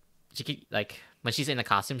 like she can like when she's in the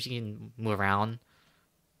costume she can move around.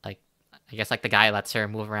 Like I guess like the guy lets her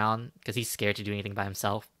move around because he's scared to do anything by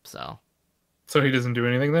himself. So he doesn't do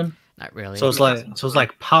anything then? not really. So it's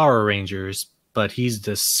like Power Rangers, but he's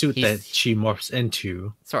the suit that she morphs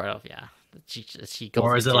into. Sort of, yeah. She goes.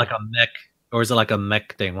 Or is it like a mech? Or is it like a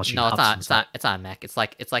mech thing? Once she no, hops inside? it's not a mech. It's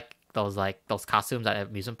like those costumes at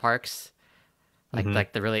amusement parks,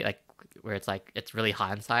 like the really like where it's really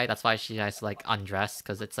hot inside. That's why she has to like undress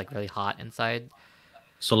because it's like really hot inside.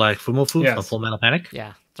 So like Fumofu from Full Metal Panic.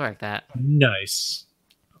 Yeah, sort of like that. Nice.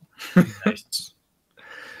 Nice.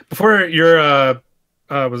 Before your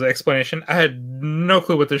was an explanation, I had no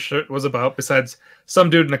clue what this shirt was about besides some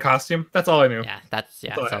dude in a costume. That's all I knew. Yeah,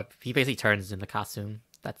 so he basically turns in the costume.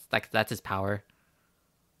 That's his power.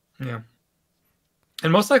 Yeah.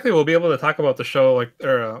 And most likely we'll be able to talk about the show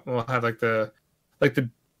we'll have the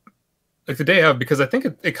day of, because I think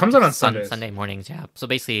it comes out on Sunday mornings. Yeah. So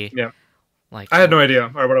basically, yeah. Like I had no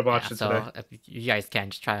idea I would have watched it so today. If you guys can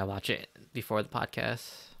just try to watch it before the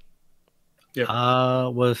podcast. Yeah.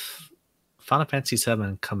 With Final Fantasy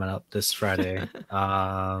VII coming up this Friday, hey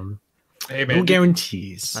man, no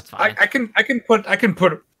guarantees. That's fine. I can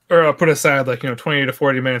put aside 20 to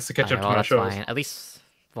 40 minutes to catch up to my shows. Fine. At least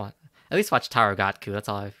watch Taro Gatku. That's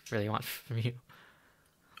all I really want from you.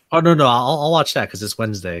 Oh no, I'll watch that because it's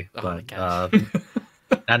Wednesday. Oh but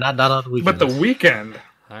my not on the weekend. But the weekend.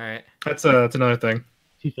 All right. That's another thing.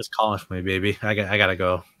 He's just calling for me, baby. I gotta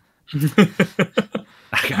go.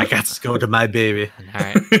 I got to go to my baby. All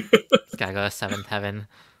right. Just gotta go to Seventh Heaven.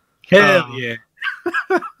 Hell yeah.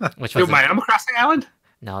 Which was my Animal Crossing island?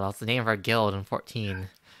 No, that's the name of our guild in 14.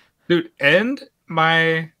 Dude, and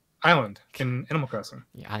my island in Animal Crossing.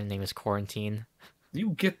 Your island name is Quarantine.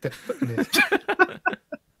 You get the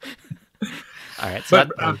All right. So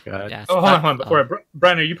hold on. Before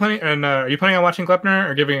Brian, are you planning on watching Gleipnir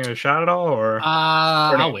or giving it a shot at all, or?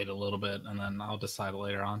 I'll wait a little bit and then I'll decide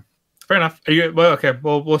later on. Fair enough. Are you okay?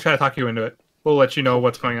 We'll try to talk you into it. We'll let you know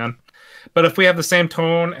what's going on. But if we have the same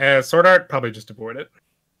tone as Sword Art, probably just avoid it.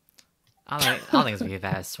 I don't think it's gonna be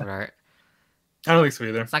bad as Sword Art. I don't think so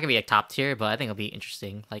either. It's not gonna be a top tier, but I think it'll be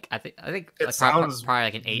interesting. Like I think it like, sounds probably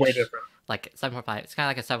like an H. way different. Like 7.5. It's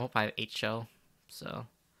kind of like a 7.5 H show. So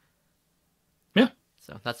yeah.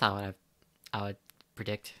 So that's how I would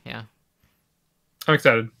predict. Yeah. I'm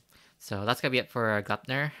excited. So that's gonna be it for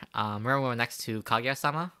Gleipnir. We're going next to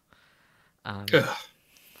Kaguya-sama. I'm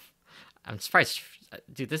surprised,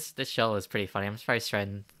 dude. This show is pretty funny. I'm surprised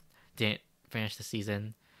Stren didn't finish the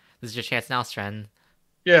season. This is your chance now, Stren.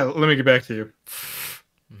 Yeah, let me get back to you.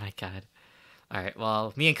 My God. All right.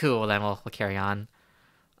 Well, me and Ku we'll carry on.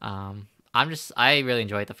 I really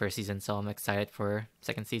enjoyed the first season, so I'm excited for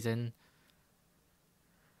second season.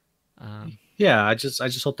 Yeah, I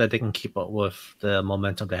just hope that they can keep up with the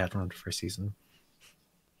momentum they had from the first season.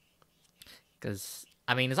 Because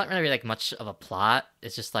I mean, it's not really like much of a plot.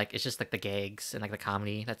 It's just like the gags and like the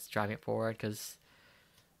comedy that's driving it forward. Because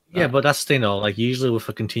yeah, but that's the thing though. Like usually with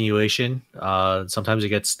a continuation, sometimes it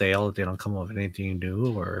gets stale if they don't come up with anything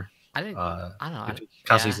new, or I don't know.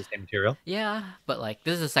 Constantly the same material. Yeah, but like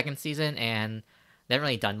this is the second season, and they haven't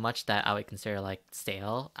really done much that I would consider like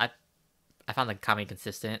stale. I found the comedy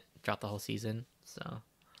consistent throughout the whole season. So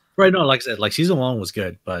right, no, like I said, like season 1 was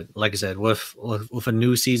good, but like I said, with a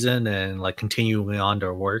new season and like continuing on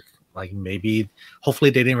their work, like maybe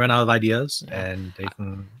hopefully they didn't run out of ideas and they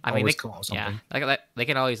can. Come up with something. Yeah, like they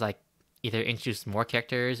can always like either introduce more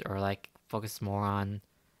characters or like focus more on.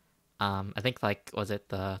 I think like was it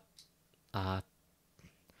the the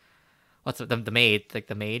maid, like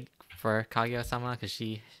the maid for Kaguya-sama, because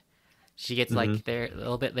she gets like there a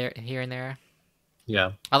little bit there here and there.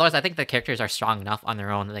 Yeah. Otherwise, I think the characters are strong enough on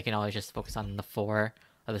their own that they can always just focus on the 4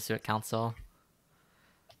 of the Student Council.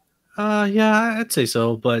 Yeah, I'd say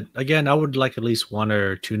so. But again, I would like at least 1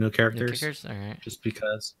 or 2 new characters. All right. Just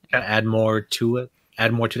because add more to it,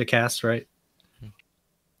 add more to the cast, right?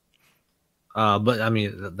 But I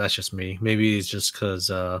mean, that's just me. Maybe it's just because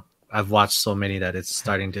I've watched so many that it's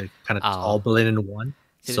starting to kind of all blend into one.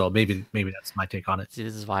 So maybe that's my take on it. See,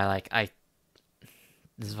 this is why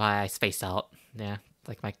I space out. Yeah,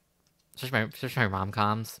 like especially my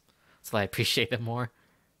rom-coms, so I appreciate them more.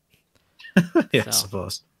 Yeah, I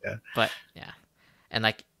suppose. Yeah, but yeah, and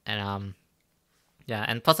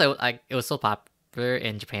plus it was so popular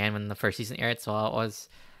in Japan when the first season aired, so I was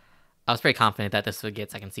pretty confident that this would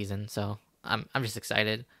get second season. So I'm just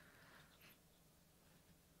excited.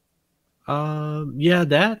 Yeah,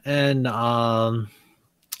 that and I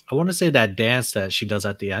want to say that dance that she does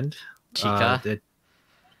at the end. Chica.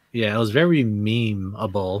 Yeah, it was very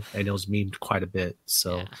memeable, and it was memed quite a bit.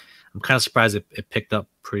 So Yeah. I'm kind of surprised it picked up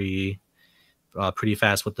pretty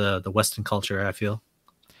fast with the Western culture, I feel.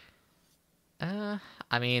 I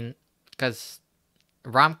mean, because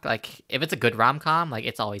like if it's a good rom com, like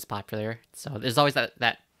it's always popular. So there's always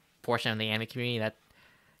that portion of the anime community that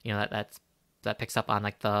that picks up on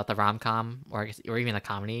like the rom com or even the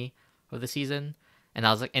comedy of the season. And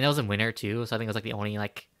it was in winter too, so I think it was like the only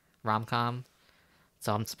like rom com.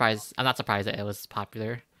 So I'm not surprised that it was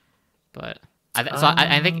popular, but I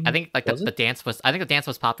think like the dance was I think the dance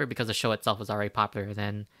was popular because the show itself was already popular.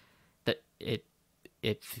 Then that it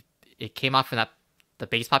came off from the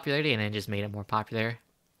base popularity and then just made it more popular.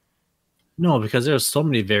 No, because there's so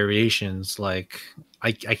many variations. Like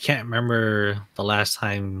I can't remember the last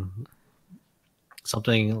time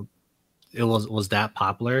something it was that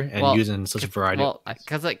popular and using such a variety. Well,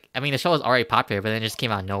 because like I mean the show was already popular, but then it just came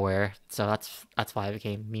out of nowhere. So that's why it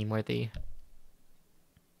became meme worthy.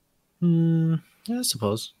 Yeah, I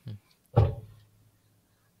suppose. I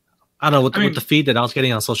don't know with the feed that I was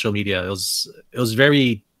getting on social media, it was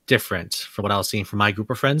very different from what I was seeing from my group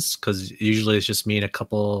of friends, because usually it's just me and a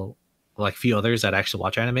couple, like few others that actually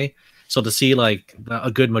watch anime. So to see like a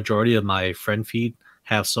good majority of my friend feed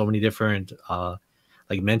have so many different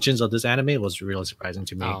like mentions of this anime was really surprising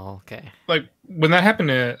to me. Oh, okay. Like when that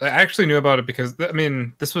happened, I actually knew about it because I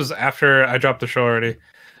mean this was after I dropped the show already,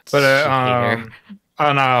 but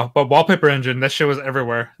but Wallpaper Engine, that shit was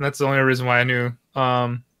everywhere, and that's the only reason why I knew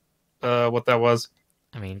what that was.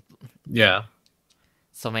 I mean, yeah.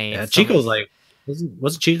 So many. Yeah, Chico was like,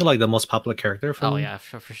 wasn't Chico like the most popular character from? Oh yeah,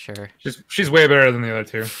 for sure. She's way better than the other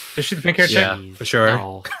two. Is she the pink hair chick? Yeah, for sure.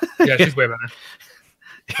 No. Yeah, she's way better.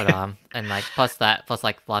 But and like plus like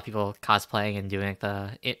a lot of people cosplaying and doing like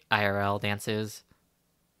the IRL dances.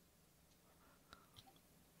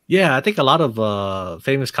 Yeah, I think a lot of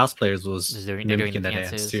famous cosplayers was They're doing mimicking the that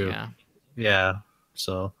dances, dance too. yeah. Yeah,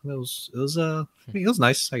 so it was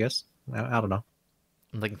nice, I guess. I don't know.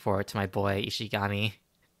 I'm looking forward to my boy Ishigami.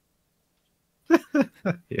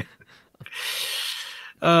 Yeah.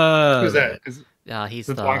 Who's that? He's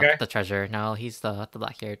the blonde guy? the treasure. No, he's the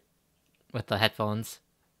black haired with the headphones.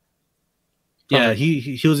 Yeah,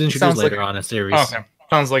 he was introduced later on in a series. Oh, okay.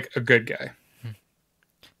 Sounds like a good guy.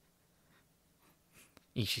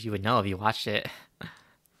 You would know if you watched it.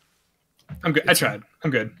 I'm good. I tried.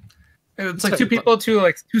 I'm good. It's like two people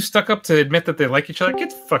too stuck up to admit that they like each other.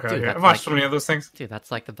 Get the fuck out of here. I've watched so many of those things. Dude,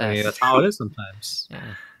 that's like the best. I mean, that's how it is sometimes.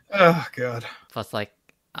 Yeah. Oh god. Plus like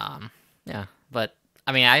yeah. But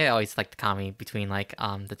I mean I always like the comedy between like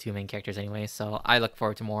the two main characters anyway, so I look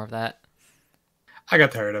forward to more of that. I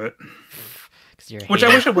got tired of it. Which I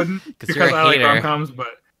wish I wouldn't because I like rom-coms, but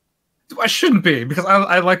I shouldn't be because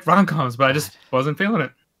I like rom-coms, but I just wasn't feeling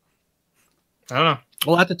it. I don't know.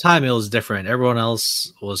 Well, at the time it was different. Everyone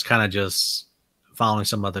else was kind of just following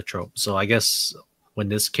some other trope. So I guess when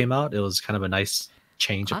this came out, it was kind of a nice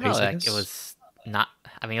change of pace. It was not.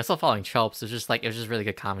 I mean, it was still following tropes. It was just really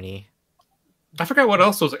good comedy. I forgot what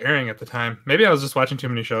else was airing at the time. Maybe I was just watching too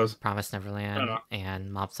many shows. Promised Neverland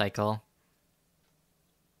and Mob Psycho.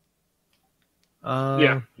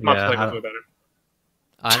 Mob Psycho was better.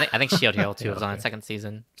 I think Shield Hero 2 was on its second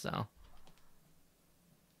season. So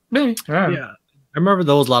maybe. Yeah. I remember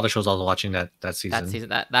there was a lot of shows I was watching that season.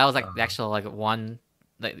 That was like the actual like one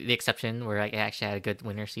the exception where like it actually had a good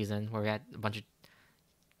winter season where we had a bunch of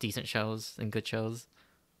decent shows and good shows.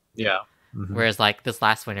 Yeah. Mm-hmm. Whereas like this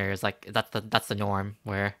last winter is like that's the norm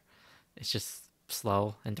where it's just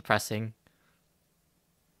slow and depressing.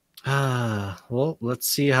 Well, let's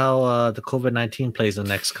see how the COVID-19 plays the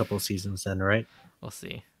next couple of seasons then, right? We'll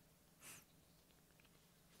see.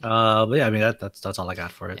 But yeah, I mean that's all I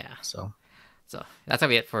got for it. Yeah. So that's gonna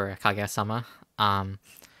be it for Kaguya-sama. And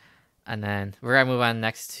then we're gonna move on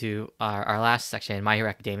next to our last section, My Hero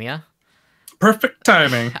Academia. Perfect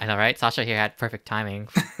timing. I know, right? Sasha here had perfect timing.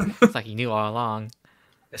 It's like he knew all along.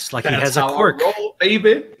 It's like he has a quirk,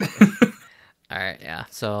 baby. All right, yeah.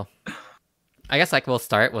 So I guess like we'll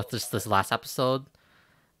start with just this last episode,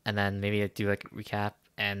 and then maybe do like a recap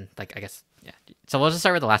and like I guess yeah. So we'll just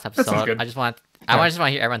start with the last episode. I just want to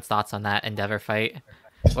hear everyone's thoughts on that Endeavor fight.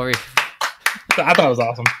 I thought it was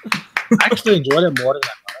awesome. I actually enjoyed it more than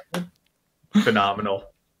I thought. Phenomenal.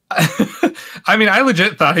 I mean, I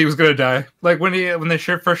legit thought he was gonna die. Like when they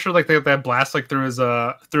first showed like that blast like through his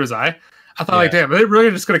eye. I thought like, damn, are they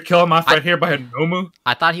really just gonna kill him off right here by a Nomu?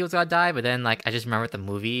 I thought he was gonna die, but then like I just remembered the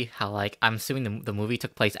movie how like I'm assuming the movie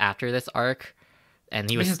took place after this arc, and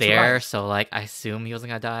he was there, so like I assume he wasn't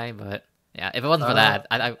gonna die, but Yeah, if it wasn't for that,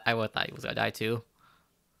 I would have thought he was gonna die too.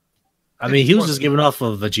 I mean, he was just giving off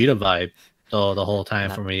a Vegeta vibe the whole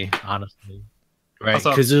time for me, honestly. Right,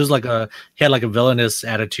 because it was like he had like a villainous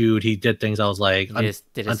attitude. He did things I was like did his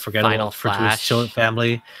unforgettable for his flash.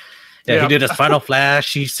 family. Yeah, he did his final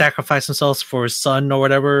flash. He sacrificed himself for his son or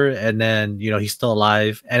whatever, and then he's still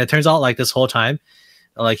alive. And it turns out like this whole time,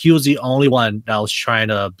 like he was the only one that was trying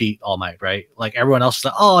to beat All Might. Right, like everyone else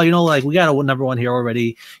was like, oh, like we got a number one here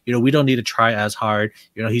already. We don't need to try as hard.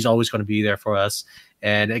 He's always going to be there for us.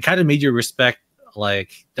 And it kind of made you respect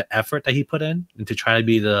like the effort that he put in to try to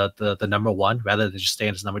be the number one rather than just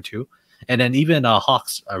staying as number two. And then even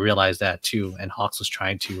Hawks realized that too, and Hawks was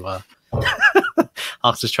trying to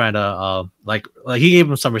like he gave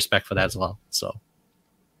him some respect for that as well. So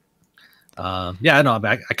yeah, I know.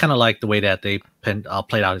 I kind of like the way that they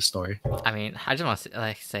played out his story. I mean, I just want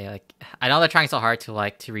to say I know they're trying so hard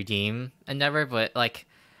to redeem Endeavor, but like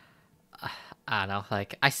I don't know,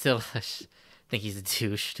 like I still think he's a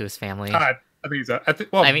douche to his family. I think he's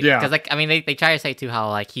because they try to say too how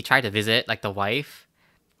like he tried to visit like the wife,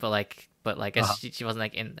 but she wasn't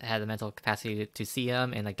like had the mental capacity to see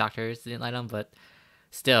him, and like doctors didn't let him. But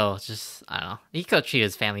still, just I don't know. He could treat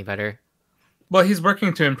his family better. Well, he's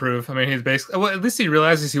working to improve. I mean, he's basically at least he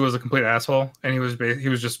realizes he was a complete asshole, and he was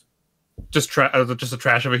just a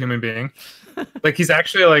trash of a human being. Like he's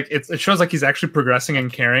actually like it shows like he's actually progressing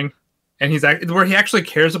and caring. And he's where he actually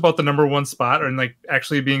cares about the number one spot, and like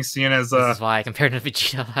actually being seen as. This is why I compared him to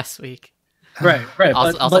Vegeta last week. Right.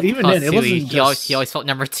 But even then, it wasn't. He always felt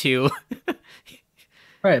number two.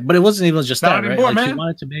 Right, but it wasn't even just Not that, anymore, right?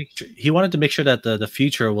 Like, man. he wanted to make sure that the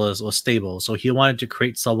future was stable. So he wanted to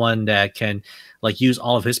create someone that can like use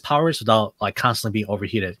all of his powers without like constantly being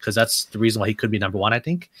overheated. Because that's the reason why he could be number one. I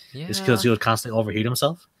think is because he would constantly overheat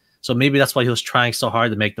himself. So maybe that's why he was trying so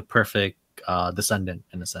hard to make the perfect descendant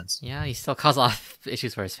in a sense. Yeah, he still caused a lot of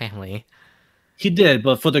issues for his family. He did,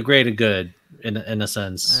 but for the greater good, in a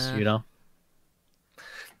sense,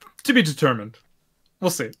 To be determined.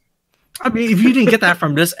 We'll see. I mean, if you didn't get that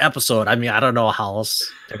from this episode, I mean, I don't know how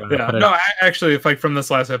else they're gonna put it. No, actually, if like from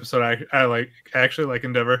this last episode, I actually like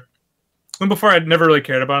Endeavor. And before, I'd never really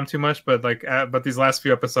cared about him too much, but but these last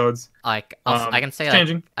few episodes, like I can say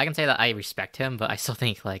that I respect him, but I still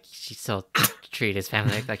think like he still treated his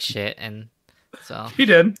family like shit, and so he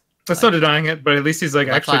did. I'm still denying it, but at least he's like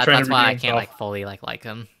actually trying to. That's why I can't like fully like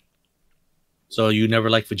him. So you never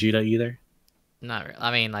liked Vegeta either? Not really.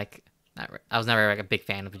 I mean, like, I was never like a big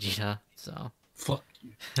fan of Vegeta, so. Fuck you.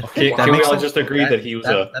 Okay, can we all just agree that he was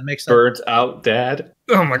a birds out dad?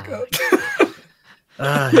 Oh my god.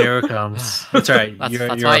 Here it comes. It's all right. That's you're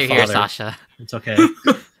why you're here, Sasha. It's okay.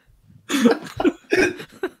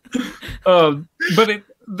 But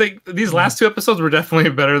these last two episodes were definitely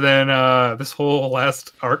better than this whole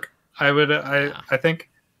last arc. I think.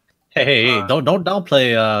 Hey! Don't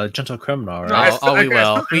downplay Gentle Criminal. Right? We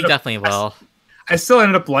will. We definitely will. I still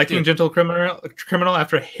ended up liking Gentle Criminal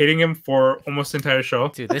after hating him for almost the entire show.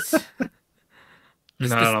 Dude, this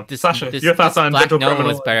Sasha, your thoughts on Gentle Criminal?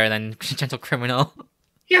 Was better than Gentle Criminal.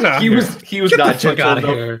 Yeah, he was not gentle out of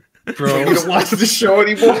here, bro. You don't watch the show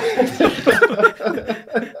anymore.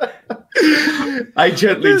 I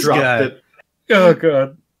gently dropped it. Oh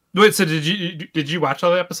god. Wait, so did you watch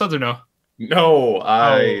all the episodes or no? No,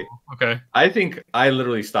 okay. I think I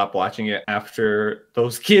literally stopped watching it after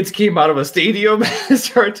those kids came out of a stadium and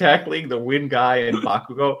started tackling the Wind guy and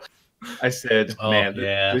Bakugo. I said, "Man,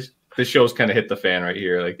 this show's kind of hit the fan right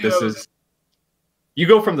here. Like this is." You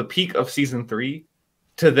go from the peak of season 3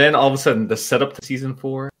 to then all of a sudden the setup to season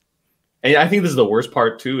 4, and I think this is the worst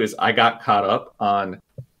part too. Is I got caught up on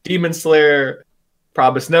Demon Slayer,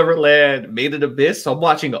 Promise Neverland, Made in Abyss. So I'm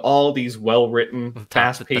watching all these well-written,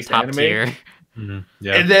 fast-paced anime. Mm-hmm.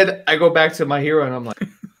 Yeah. And then I go back to My Hero and I'm like,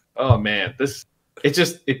 oh man,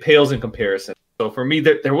 it pales in comparison. So for me,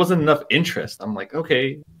 there wasn't enough interest. I'm like,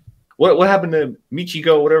 okay, what happened to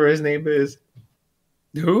Michigo, whatever his name is?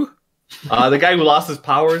 Who? The guy who lost his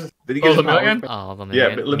powers. Did he get his powers? Oh, Lemillion.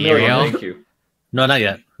 Yeah, Lemillion, thank you. No, not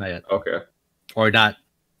yet. Okay. Or not.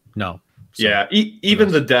 No. So, yeah, even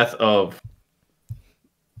the death of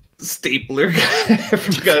Stapler guy. I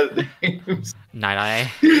forgot his names. Night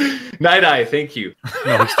Eye. Night Eye, thank you.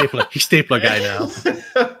 No, he's Stapler guy now.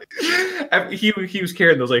 He was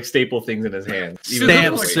carrying those like staple things in his hands.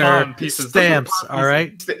 Stamps, sir. Stamps, all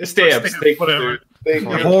right? Stamps. Whatever.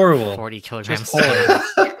 Horrible. 40 kilograms.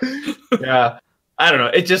 Yeah. I don't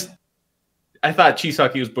know. I thought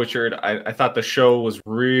Chisaki was butchered. I thought the show was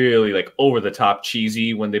really like over the top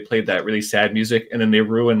cheesy when they played that really sad music, and then they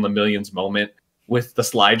ruined Lemillion's moment with the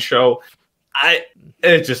slideshow.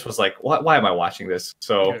 It just was like, why am I watching this?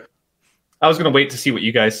 So I was gonna wait to see what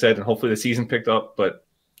you guys said, and hopefully the season picked up, but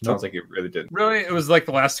it sounds like it really did. Really, it was like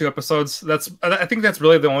the last 2 episodes. I think that's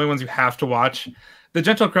really the only ones you have to watch. The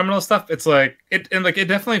Gentle Criminal stuff, it's like it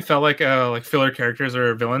definitely felt like filler characters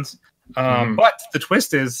or villains. But the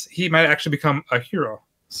twist is he might actually become a hero.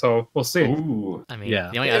 So we'll see. Ooh. I mean, Yeah.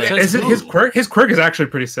 the only other his quirk is actually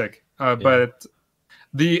pretty sick. But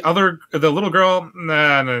the little girl,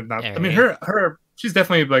 nah. I mean, her she's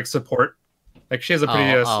definitely like support. Like she has a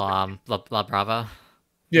pretty La Brava.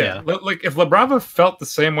 Yeah. Like if La Brava felt the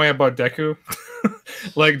same way about Deku,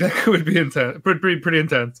 like Deku would be intense, pretty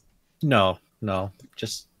intense. No,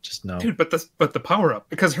 just no. Dude, but the power up,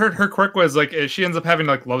 because her quirk was like she ends up having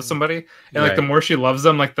to like love somebody, and like the more she loves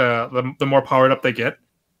them, like the more powered up they get.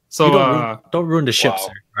 So don't ruin the ship,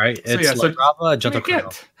 sir. Right? It's Brava, Gentle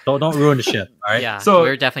Criminal. Don't ruin the ship. All right. Yeah. So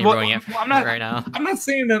we're definitely ruining it right now. I'm not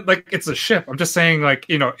saying that like it's a ship. I'm just saying like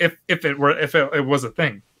if it was a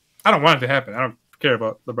thing, I don't want it to happen. I don't care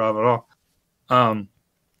about the Brava at all.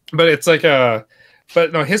 But it's like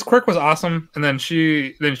but no, his quirk was awesome, and then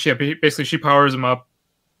she basically powers him up,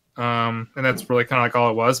 and that's really kind of like all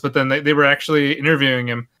it was. But then they were actually interviewing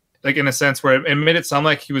him, like in a sense where it made it sound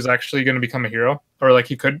like he was actually going to become a hero, or like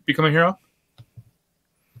he could become a hero,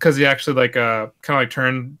 because he actually like kind of like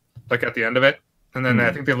turned like at the end of it, and then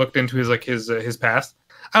I think they looked into his past.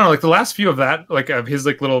 I don't know, like the last few of that, like of his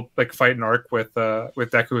like little like fight and arc with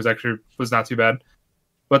Deku was not too bad,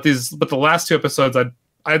 but the last 2 episodes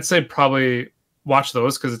I'd say probably watch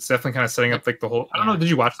those, because it's definitely kind of setting up like the whole. I don't know. Did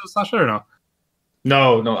you watch those, Sasha, or no?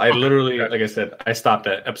 No. I literally, like I said, I stopped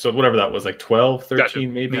at episode whatever that was, like 12,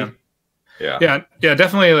 13 maybe. Yeah.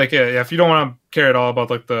 Definitely. Like if you don't want to care at all about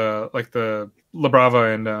like the La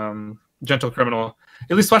Brava and Gentle Criminal,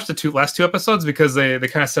 at least watch the last 2 episodes, because they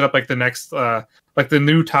kind of set up like the next like the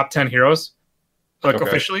new top 10 heroes, like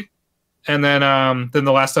officially. And then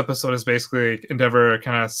the last episode is basically Endeavor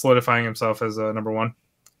kind of solidifying himself as number 1.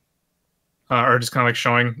 Or just kind of like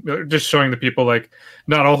showing the people like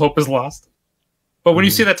not all hope is lost. But when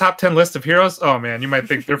you see that top 10 list of heroes, oh man, you might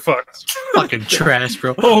think they're fucked. Fucking trash,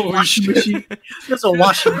 bro. Holy shit. There's a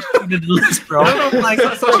washing machine in the list, bro. Like,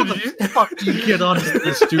 how the fuck do you get on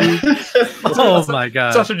this, dude? Oh my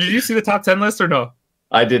god. Sasha, did you see the top 10 list or no?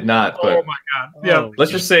 I did not. But oh my god. Yeah.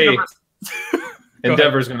 Let's just say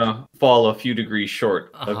Endeavor's going to fall a few degrees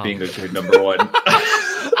short of being a good number 1.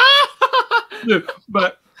 Dude,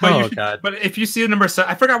 but if you see the number 7,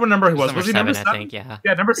 I forgot what number he was. Was he number 7? I think, yeah.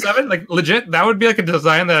 Yeah, number 7. Like legit, that would be like a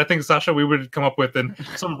design that I think Sasha we would come up with in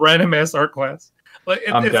some random ass art class. Like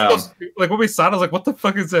it's so, like when we saw it, I was like, "What the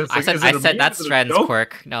fuck is this?" Like, I said that's Stren's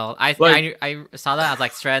quirk. No, I saw that. I was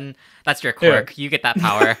like, Stren, that's your quirk. Yeah. You get that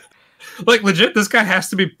power. Like legit, this guy has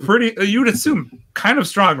to be pretty. You would assume kind of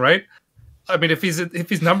strong, right? I mean, if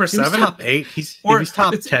he's number 7, top 8, he's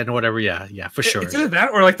top 10 or whatever. Yeah, for sure. It's either that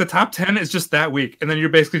or like the top 10 is just that weak, and then you're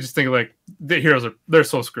basically just thinking like the heroes they're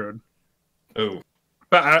so screwed. Oh,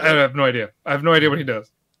 but I have no idea. I have no idea what he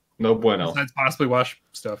does. No bueno. Besides possibly wash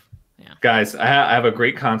stuff. Yeah. Guys, I have a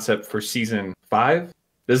great concept for season 5.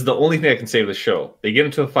 This is the only thing I can say of the show. They get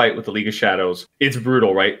into a fight with the League of Shadows. It's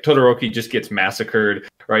brutal, right? Todoroki just gets massacred,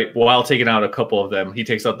 right? While taking out a couple of them, he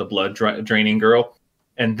takes out the blood draining girl.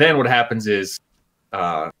 And then what happens is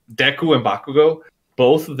Deku and Bakugo,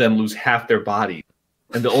 both of them lose half their body.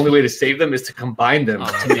 And the only way to save them is to combine them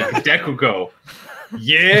to make Deku go.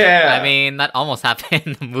 Yeah! I mean, that almost happened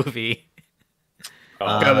in the movie.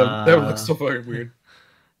 God, that would look so fucking weird.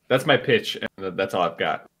 That's my pitch, and that's all I've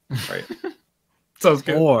got. Right. Sounds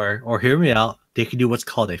good. Or hear me out, they could do what's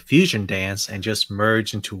called a fusion dance and just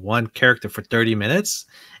merge into one character for 30 minutes,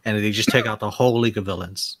 and they just take out the whole League of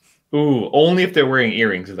Villains. Ooh, only if they're wearing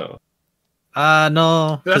earrings, though.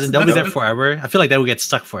 No, because they'll be there forever. I feel like they would get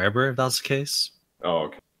stuck forever if that was the case. Oh,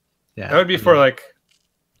 okay. Yeah, that would be for like.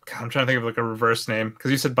 God, I'm trying to think of like a reverse name, because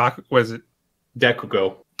you said Baku. Was it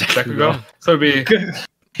Dekugo? Dekugo. So it'd be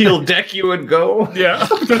he'll deck you and go. Yeah,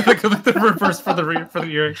 the reverse for the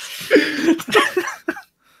earrings.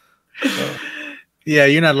 Yeah,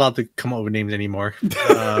 you're not allowed to come up with names anymore.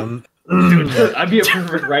 Dude, I'd be a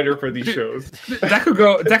perfect writer for these shows.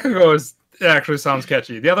 Dekugo actually sounds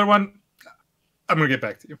catchy. The other one, I'm gonna get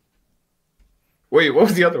back to you. Wait, what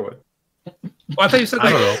was the other one? Oh, I thought you said.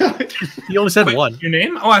 I don't know. You only said one. Your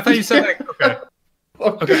name? Oh, I thought you said like,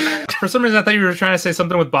 okay. For some reason, I thought you were trying to say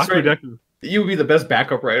something with Baku Deku. You would be the best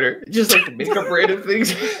backup writer. Just like makeup random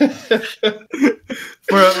things.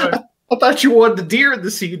 I thought you wanted the deer in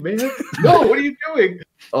the scene, man. No, what are you doing?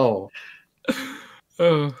 Oh.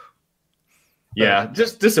 Yeah,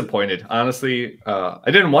 just disappointed. Honestly, I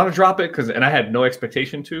didn't want to drop it and I had no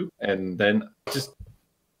expectation to, and then just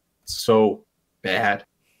so bad.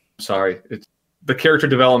 sorry. The character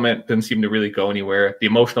development didn't seem to really go anywhere. The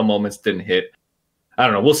emotional moments didn't hit. I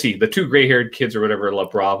don't know. We'll see. The two gray-haired kids or whatever, La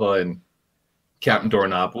Brava and Captain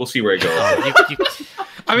Doorknob. We'll see where it goes.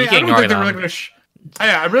 I mean, I don't think they're really going to.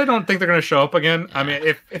 I really don't think they're going to show up again. Yeah. I mean,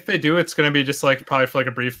 if they do, it's going to be just like probably for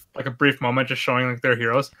like a brief moment, just showing like their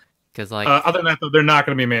heroes. Because like other than that, though, they're not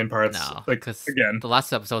going to be main parts. No, like again, the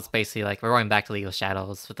last episode's basically like we're going back to League of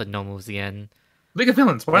Shadows with the no moves again. League of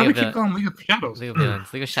Villains. Why do we keep calling League of Shadows? League of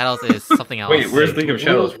Villains. League of Shadows is something else. Wait, where's League of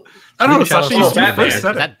Shadows? I don't know. Sasha used to Batman. Is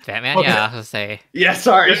that Batman? Okay. Yeah, I was gonna say. Yeah,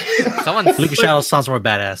 sorry. League of Shadows sounds more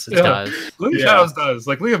badass. It does. League of Shadows does.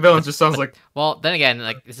 Like League of Villains just sounds like. Well, then again,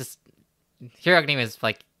 like this is Hero Academia is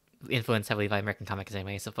like influenced heavily by American comics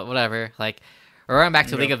anyway. So, but whatever. Like we're going back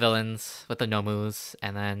to League of Villains with the Nomus,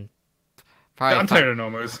 and then. I'm tired of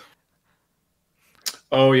Nomus.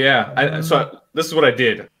 Oh yeah, so this is what I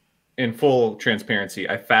did. In full transparency,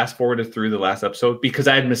 I fast forwarded through the last episode because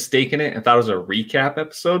I had mistaken it and thought it was a recap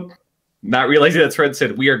episode, not realizing that thread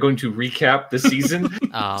said we are going to recap the season.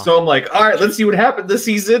 So I'm like, all right, let's see what happened this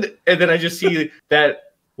season, and then I just see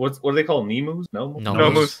that what do they call Nemus?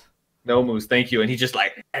 Nomus. Thank you. And he's just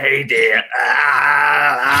like, hey, Dan.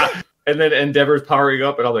 And then Endeavor's powering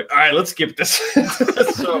up, and I'm like, all right, let's skip this.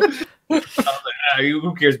 So I was like,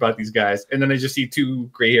 who cares about these guys? And then I just see two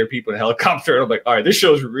gray-haired people in a helicopter, and I'm like, all right, this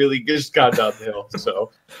show's really just gone down the hill.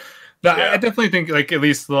 So, no, yeah. I definitely think like at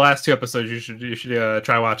least the last two episodes you should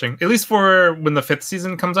try watching, at least for when the 5th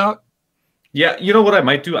season comes out. Yeah, you know what I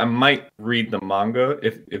might do? I might read the manga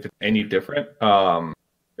if it's any different.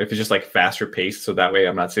 If it's just like faster paced, so that way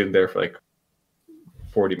I'm not sitting there for like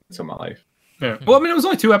 40 minutes of my life. Yeah. Well, I mean, it was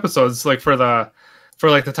only 2 episodes, like for the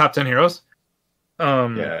top 10 heroes.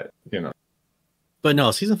 Yeah, you know. But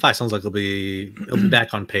no, season 5 sounds like it'll be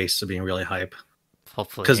back on pace to being really hype.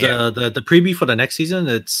 Hopefully, because the preview for the next season,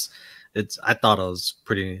 it's I thought it was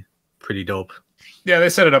pretty dope. Yeah, they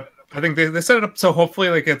set it up. I think they set it up so hopefully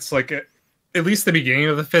like it's like at least the beginning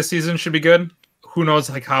of the 5th season should be good. Who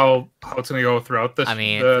knows like how it's gonna go throughout this? I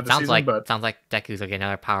mean, it sounds season, like Deku's gonna get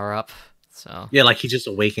another power up. So yeah, like he just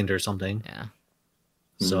awakened or something. Yeah.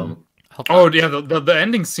 So. Oh yeah, the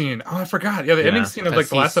ending scene. Oh, I forgot. Yeah, the ending scene of like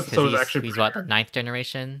the last episode was actually. He's what, the 9th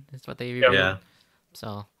generation is what they revealed. Yeah.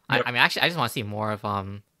 So I mean, actually, I just want to see more of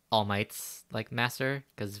All Might's like master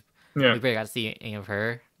because we barely got to see any of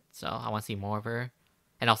her. So I want to see more of her,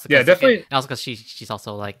 and also definitely, and also because she's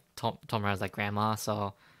also like Tomura's like grandma.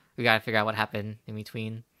 So we got to figure out what happened in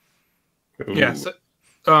between. Ooh. Yes.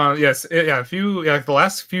 Yes. Yeah. Like the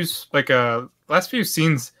last few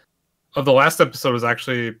scenes of the last episode was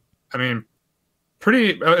actually. I mean,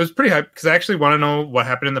 it was pretty hype because I actually want to know what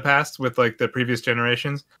happened in the past with like the previous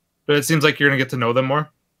generations, but it seems like you're gonna get to know them more.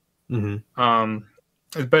 Mm-hmm.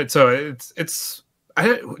 But so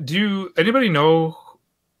anybody know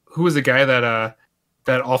who was the guy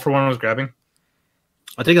that All For One was grabbing?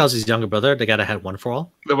 I think that was his younger brother, the guy that had One For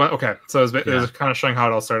All. The one, okay, so it was kind of showing how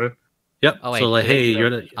it all started. Yep. Oh, wait, so like, hey,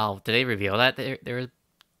 did they reveal that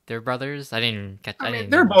they're brothers? I didn't catch.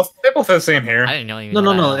 They both have the same hair. I didn't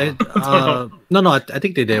know. No. I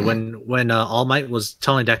think they did when All Might was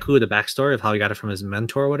telling Deku the backstory of how he got it from his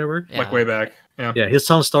mentor or whatever. Yeah. Like way back. Yeah. Yeah, he was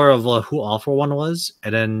telling the story of who All For One was,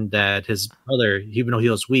 and then that his brother, even though he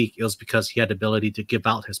was weak, it was because he had the ability to give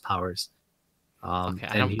out his powers. Okay,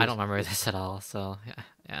 I don't remember this at all. So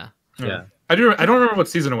yeah. I don't remember what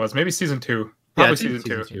season it was. Maybe season 2. Probably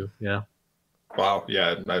season 2. Yeah. Wow.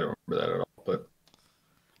 Yeah, I don't remember that at all. But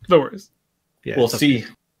no worries. Yeah, we'll see.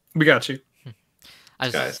 We got you. I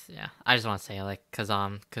just want to say like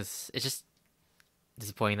because it's just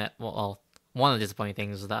disappointing that one of the disappointing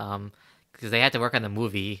things was that because they had to work on the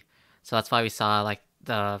movie, so that's why we saw like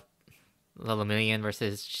the Lemillion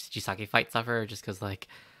versus Chisaki fight suffer just because like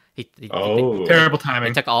terrible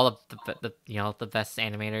timing. They took all of the best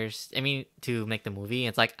animators. I mean, to make the movie.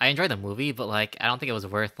 It's like I enjoyed the movie, but like I don't think it was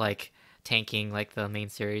worth like tanking like the main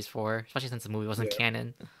series for, especially since the movie wasn't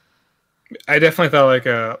canon. I definitely thought like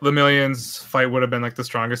Lemillion's fight would have been like the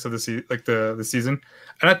strongest of the season,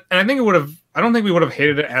 and I think it would have. I don't think we would have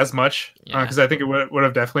hated it as much because I think it would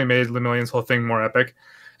have definitely made Lemillion's whole thing more epic.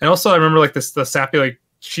 And also, I remember like the sappy like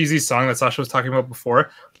cheesy song that Sasha was talking about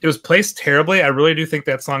before. It was placed terribly. I really do think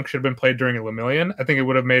that song should have been played during a Lemillion. I think it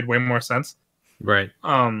would have made way more sense. Right.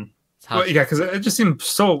 Well, yeah, because it just seemed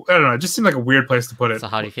so. I don't know. It just seemed like a weird place to put it. So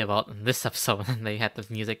how do you feel about this episode when they had the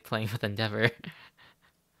music playing with Endeavor?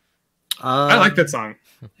 I like that song.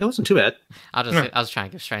 It wasn't too bad. I was trying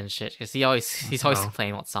to give Stren shit because he's always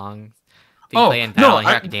complaining about songs. They play in Battle in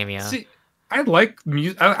Hero Academia. See, I like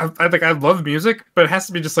music. I love music, but it has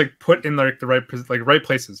to be just like put in like the right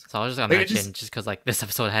places. So I was just gonna mention just because like this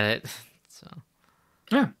episode had it. So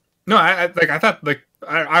yeah, No, I thought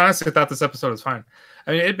I honestly thought this episode was fine.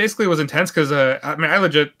 I mean, it basically was intense because I mean, I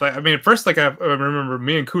legit at first I remember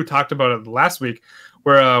me and Ku talked about it last week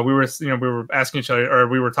where we were asking each other, or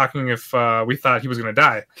we were talking if we thought he was gonna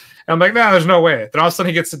die. And I'm like, nah, there's no way. Then all of a sudden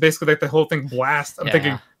he gets basically the whole thing blast. I'm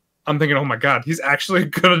thinking, oh my god, he's actually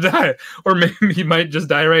gonna die, or maybe he might just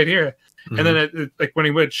die right here. Mm-hmm. And then it, when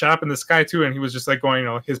he went shop in the sky too, and he was just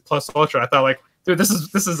going, his plus ultra. I thought dude, this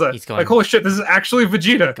is holy shit, this is actually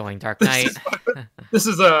Vegeta going Dark Knight. This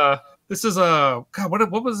is God,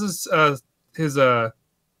 what was his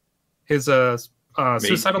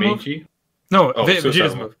suicidal move? No,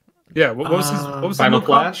 Vegeta's move. Yeah, what was Final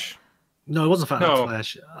Flash? No, it wasn't Final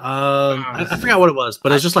Flash. I forgot what it was,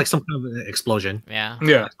 but it's just like some kind of explosion. Yeah.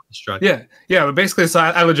 But basically, so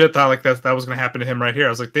I legit thought that was gonna happen to him right here. I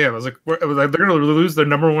was like, damn. They're gonna lose their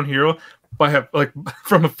number one hero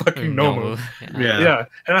from a fucking no move. Yeah.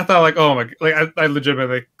 And I thought oh my, I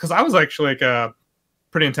legitimately, because I was actually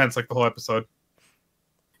pretty intense the whole episode.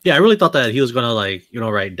 Yeah, I really thought that he was gonna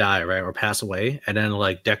die, right, or pass away, and then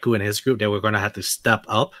Deku and his group, they were gonna have to step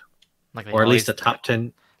up, or at least the top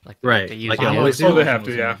 10. Right, they always do. They have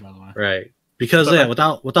to, yeah. Right, because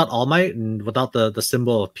without All Might and without the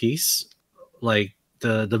symbol of peace,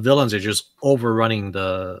 the villains are just overrunning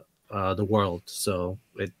the world. So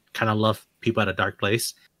it kind of left people at a dark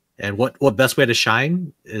place. And what best way to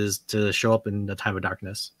shine is to show up in the time of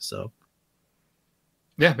darkness. So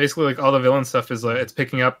yeah, basically all the villain stuff is it's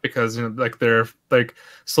picking up because they're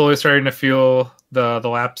slowly starting to feel the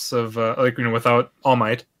lapse of without All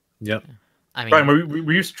Might. Yep. I mean, Brian,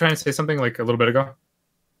 were you trying to say something a little bit ago?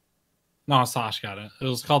 No, Sash got it. It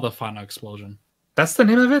was called the Final Explosion. That's the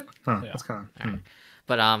name of it? Yeah. That's kind of... Right.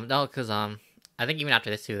 But no, because I think even after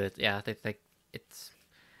this too, it's...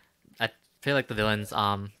 I feel like the villains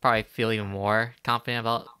probably feel even more confident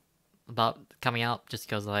about coming out just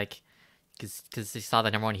because because they saw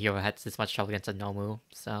the number one hero had this much trouble against a Nomu.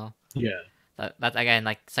 So yeah, that's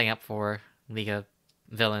again setting up for League of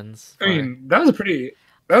Villains. I mean, that was a pretty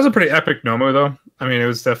epic Nomu, though. I mean, it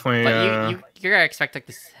was definitely... But you're going to expect to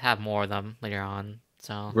have more of them later on,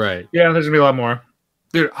 so... Right. Yeah, there's going to be a lot more.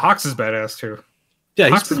 Dude, Hawks is badass, too. Yeah,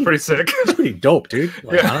 Hawks is pretty sick. He's pretty dope, dude.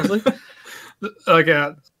 Honestly.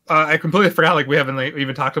 I completely forgot, we haven't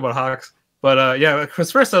even talked about Hawks. But, yeah, because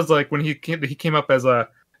first I was when he came up as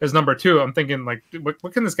number 2, I'm thinking,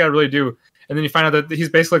 what can this guy really do? And then you find out that he's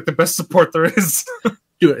basically the best support there is.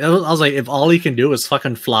 Dude, I was like, if all he can do is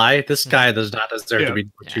fucking fly, this guy does not deserve to be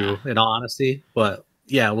number 2, in all honesty. But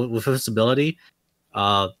yeah, with his ability,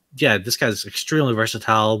 this guy's extremely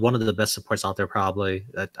versatile. One of the best supports out there, probably.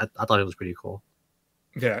 I thought it was pretty cool.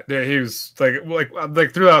 Yeah, he was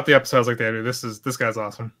throughout the episode, I was like, dude, this guy's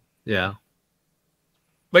awesome. Yeah.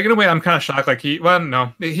 In a way, I'm kind of shocked. He doesn't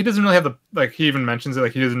really have he even mentions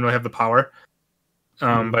it. He doesn't really have the power.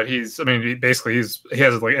 But he has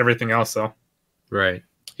everything else. So right.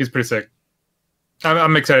 He's pretty sick.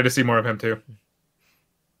 I'm excited to see more of him too.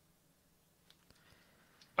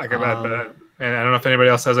 And I don't know if anybody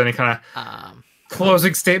else has any kind of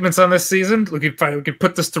closing statements on this season. We could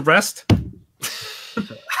put this to rest.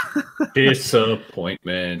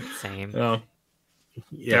 Disappointment. Same.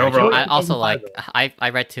 Yeah. Overall, I also I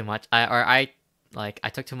read too much. I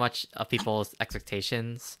took too much of people's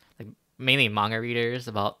expectations, mainly manga readers,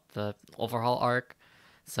 about the overhaul arc.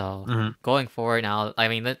 So going forward now, I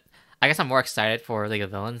mean, I guess I'm more excited for League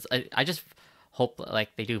of Villains. I just hope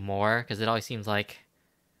they do more because it always seems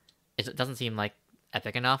it doesn't seem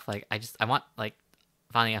epic enough. I want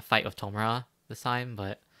finally a fight with Tomura this time,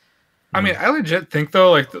 but. I mean, I legit think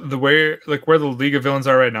though, the way where the League of Villains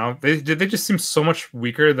are right now, they just seem so much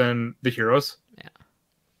weaker than the heroes. Yeah.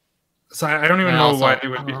 So I don't even know why they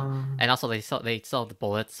would be. And also they still have the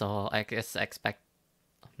bullets, so I guess I expect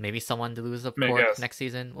maybe someone to lose a port next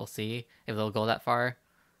season. We'll see if they'll go that far.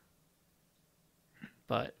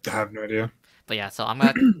 But I have no idea. But yeah, so I'm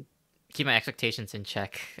gonna keep my expectations in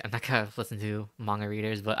check. I'm not gonna listen to manga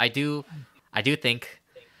readers, but I do think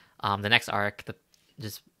the next arc,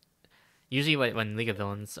 usually when League of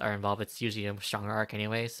Villains are involved, it's usually a stronger arc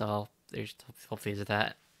anyway. So there's hopefully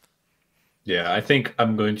that. Yeah, I think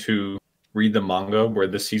I'm going to read the manga where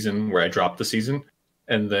I dropped the season,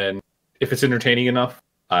 and then if it's entertaining enough,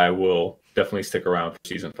 I will definitely stick around for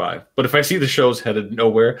season 5. But if I see the show's headed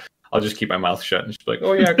nowhere, I'll just keep my mouth shut and just be like,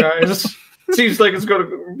 "Oh yeah, guys, seems like it's going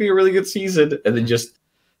to be a really good season," and then just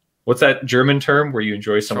what's that German term where you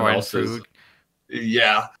enjoy someone else's?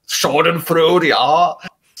 Yeah, Schadenfreude, yeah.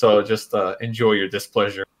 So just enjoy your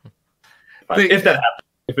displeasure. If that happens,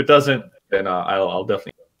 if it doesn't, then I'll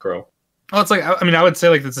definitely grow. Well, it's like, I mean, I would say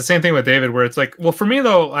like it's the same thing with David, where it's like, well, for me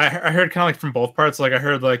though, I heard kind of like from both parts. Like I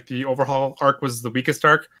heard like the overhaul arc was the weakest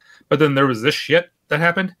arc, but then there was this shit that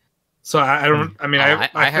happened. So I don't. I mean, I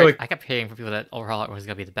heard, feel like I kept hearing from people that overhaul arc was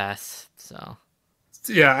gonna be the best. So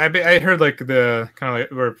yeah, I heard like the kind of like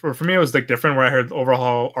where for me it was like different. Where I heard the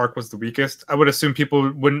overhaul arc was the weakest. I would assume people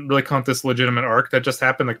wouldn't really count this legitimate arc that just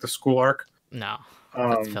happened, like the school arc. No,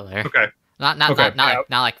 that's filler. Okay. Not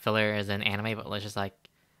like filler as an anime, but it's just like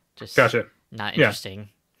gotcha. Not interesting. Yeah.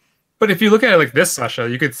 But if you look at it like this, Sasha,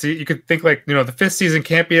 you could think like, you know, the 5th season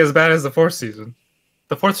can't be as bad as the 4th season.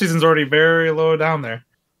 The 4th season's already very low down there.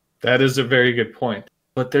 That is a very good point.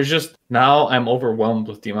 But there's just, now I'm overwhelmed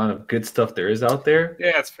with the amount of good stuff there is out there.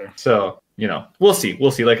 Yeah, that's fair. So, you know, we'll see.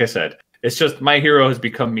 Like I said, it's just My Hero has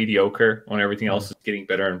become mediocre when everything else is getting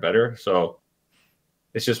better and better. So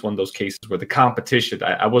it's just one of those cases where the competition,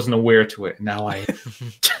 I wasn't aware to it. Now I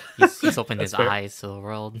he's opened his eyes to the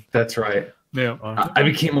world. That's right. Yeah. I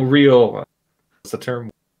became a real, what's the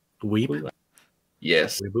term? Weep?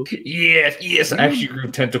 Yes. Weebu? Yes. I actually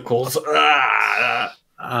grew tentacles.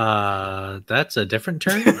 That's a different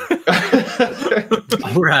term?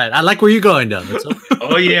 All right. I like where you're going, though.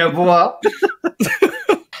 Oh, yeah, boy.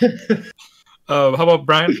 How about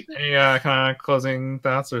Brian? Any kind of closing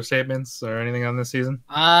thoughts or statements or anything on this season?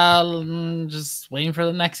 Just waiting for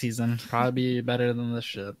the next season. Probably be better than this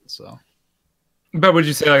shit. So, but would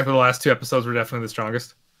you say like the last 2 episodes were definitely the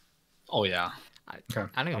strongest? Oh yeah.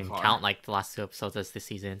 I don't even count like the last 2 episodes as this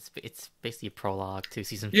season. It's basically a prologue to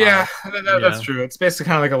season 5. Yeah, that's true. It's basically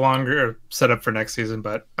kind of like a longer setup for next season.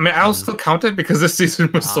 But I mean, I'll still count it because this season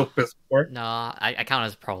was so piss poor. No, I count it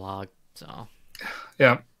as prologue. So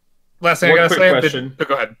yeah. Last thing I gotta say. Question.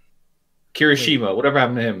 Go ahead. Kirishima, whatever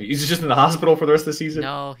happened to him? He's just in the hospital for the rest of the season?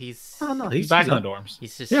 No, he's back in the dorms.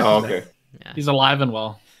 He's just okay. Yeah. He's alive and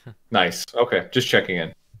well. Nice. Okay, just checking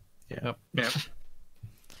in. Yeah.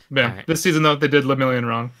 Right. This season though, they did Lemillion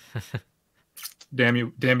wrong. damn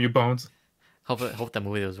you, Bones. Hope the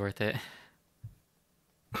movie was worth it.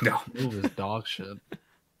 No, it was dog shit.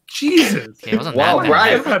 Jesus. Yeah, it wasn't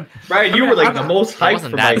that bad. Brian, you were like the most hyped. It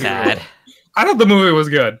wasn't that bad. I thought the movie was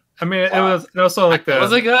good. I mean, it was also like the.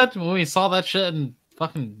 Was it good when we saw that shit in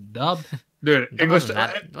fucking dub? Dude, English.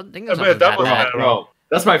 Bro.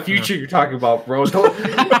 That's my future you're talking about, bro.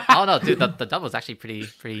 Oh no, dude, the dub was actually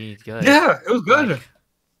pretty good. Yeah, it was good.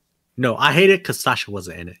 No, I hate it because Sasha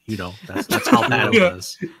wasn't in it. You know, that's how bad it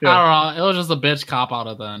was. Yeah. I don't know. It was just a bitch cop out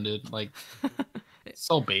at the end, dude. Like, it's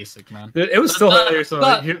so basic, man. Dude, it was still hilarious.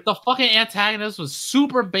 The fucking antagonist was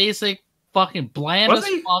super basic, fucking bland as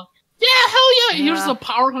fuck. Yeah, hell yeah. He was a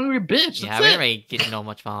power hungry bitch. Yeah, we didn't really get to know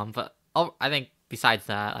much about him, but I think besides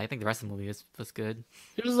that, I think the rest of the movie was good.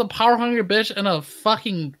 He was a power hungry bitch and a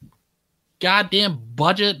fucking goddamn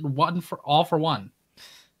budget all for one.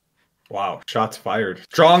 Wow, shots fired.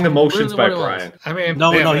 Strong emotions by Brian. I mean,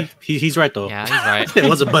 no, he's right though. Yeah, he's right. It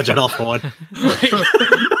was a budget all for one.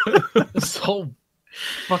 So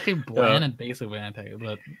fucking bland and basic antagonist.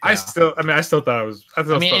 But yeah. I still thought it was.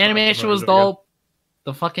 Animation was dope.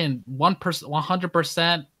 The fucking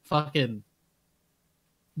 100% fucking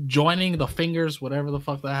joining the fingers, whatever the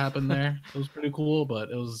fuck that happened there. It was pretty cool, but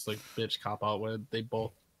it was like bitch cop out where they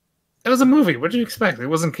both. It was a movie. What did you expect? It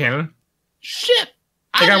wasn't canon. Shit,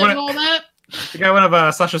 I didn't know that. The guy went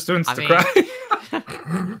of Sasha's students to cry.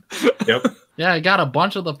 Yep. Yeah, I got a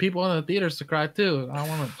bunch of the people in the theaters to cry too. I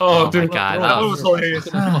want to. Oh, dude, my God, that was hilarious.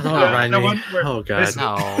 Oh God,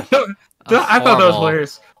 no. I thought that was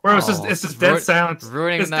hilarious. Where it's just dead silence,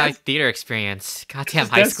 ruining the theater experience. Goddamn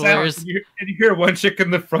high schoolers! And you hear one chick in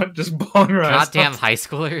the front just bawling her eyes. Goddamn high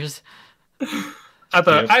schoolers!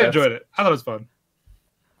 I enjoyed it. I thought it was fun.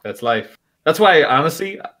 That's life. That's why,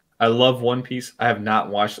 honestly, I love One Piece. I have not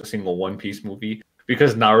watched a single One Piece movie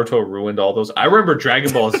because Naruto ruined all those. I remember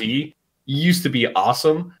Dragon Ball Z used to be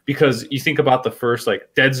awesome because you think about the first,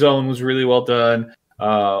 like, Dead Zone was really well done.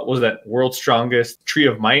 What was that? World's Strongest, Tree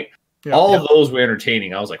of Might. Yeah, all of those were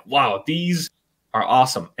entertaining. I was like, wow, these are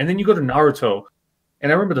awesome. And then you go to Naruto,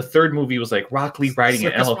 and I remember the third movie was like Rock Lee riding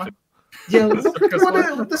an elephant. Yeah, this is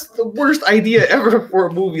the worst idea ever for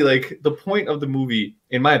a movie. Like, the point of the movie,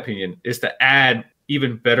 in my opinion, is to add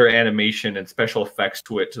even better animation and special effects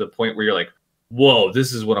to it to the point where you're like, whoa,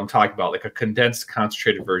 this is what I'm talking about. Like a condensed,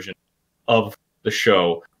 concentrated version of the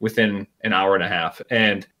show within an hour and a half.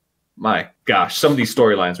 And my gosh, some of these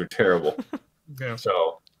storylines were terrible. Yeah.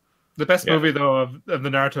 So the best movie though of the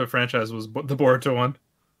Naruto franchise was the Boruto one.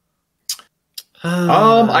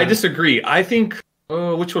 I disagree. I think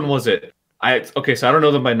which one was it? Okay, so I don't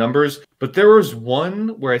know them by numbers, but there was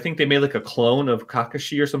one where I think they made like a clone of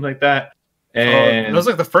Kakashi or something like that. And that was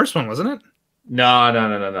like the first one, wasn't it? No.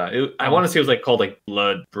 I want to say it was like called like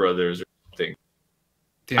Blood Brothers or something.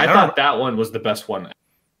 Damn, I thought that one was the best one,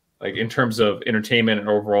 like in terms of entertainment and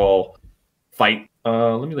overall fight.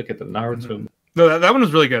 Let me look at the Naruto. Mm-hmm. No, that one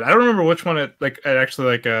was really good. I don't remember which one it actually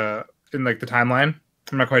like in like the timeline.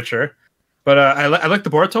 I'm not quite sure, but I like the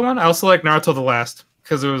Boruto one. I also like Naruto the Last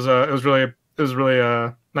because it was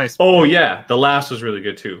really nice. Oh yeah, the last was really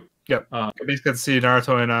good too. Yep. I basically got to see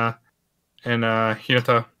Naruto and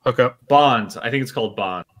Hinata hook up. Bonds. I think it's called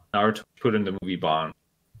Bond. Naruto put in the movie Bond.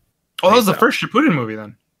 Oh, that was the first Shippuden movie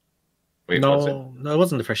then. Wait, no, it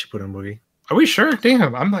wasn't the first Shippuden movie. Are we sure?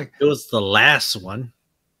 Damn, I'm like... It was the last one.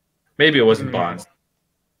 Maybe it wasn't Bond.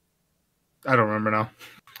 I don't remember now.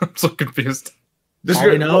 I'm so confused.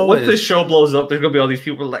 Once this show blows up, there's going to be all these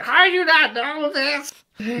people like, how do you not know this?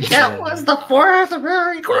 That was the fourth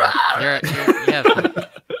American.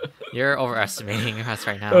 You're overestimating us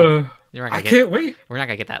right now. I can't wait. We're not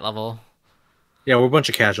going to get that level. Yeah, we're a bunch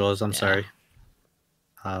of casuals. I'm sorry.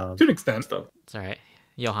 To an extent. It's all right.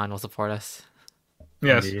 Johan will support us.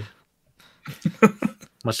 Yes.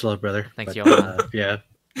 Much love, brother. Thanks, Johan. Yeah.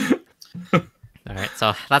 All right,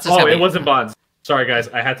 so that's just it wasn't Bonds. Sorry, guys.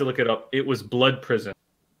 I had to look it up. It was Blood Prison.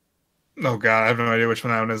 Oh, God. I have no idea which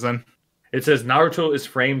one that one is then. It says Naruto is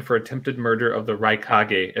framed for attempted murder of the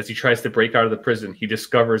Raikage. As he tries to break out of the prison, he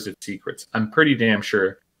discovers its secrets. I'm pretty damn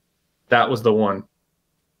sure that was the one.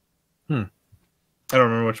 I don't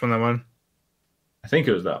remember which one that one. I think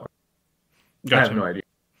it was that one. Gotcha. I have no idea.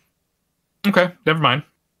 Okay, never mind.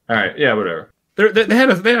 All right, yeah, whatever. They had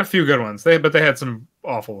a few good ones, but they had some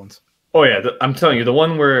awful ones. Oh yeah, I'm telling you, the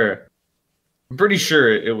one where I'm pretty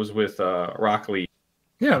sure it was with Rock Lee.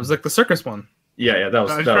 Yeah, it was like the circus one. Yeah, that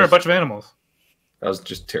was a bunch of animals. That was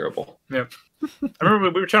just terrible. Yep. I remember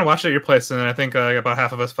we were trying to watch it at your place, and I think about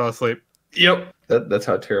half of us fell asleep. Yep, that's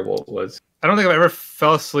how terrible it was. I don't think I've ever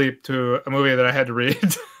fell asleep to a movie that I had to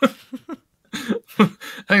read.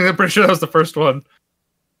 I'm pretty sure that was the first one.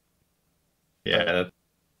 Yeah.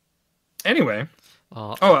 Anyway.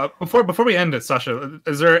 Before we end it, Sasha,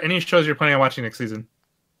 is there any shows you're planning on watching next season?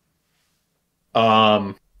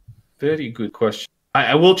 Very good question.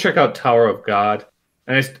 I will check out Tower of God,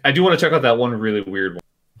 and I do want to check out that one really weird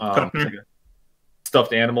one.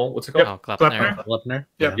 Stuffed animal. What's it called? Gleipnir.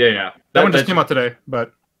 Yeah. That one just came out today,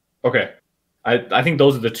 but okay. I think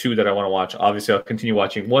those are the two that I want to watch. Obviously, I'll continue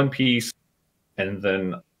watching One Piece, and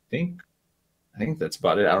then I think that's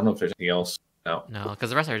about it. I don't know if there's anything else. No,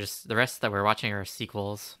 because the rest that we're watching are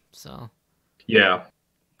sequels. So yeah,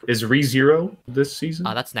 is ReZero this season?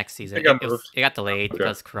 That's next season. It got delayed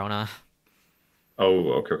because Corona.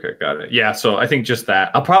 Oh, okay, got it. Yeah, so I think just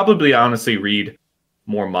that. I'll probably honestly read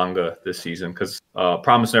more manga this season because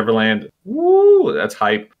Promised Neverland, woo, that's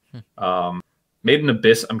hype. Made in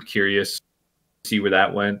Abyss, I'm curious to see where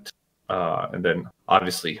that went, and then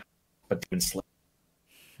obviously, Demon Slayer.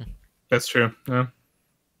 That's true. Yeah.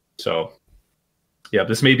 So, yeah,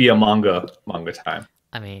 this may be a manga time.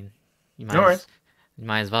 I mean, you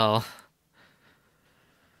might as well.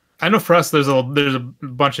 I know for us, there's a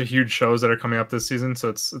bunch of huge shows that are coming up this season, so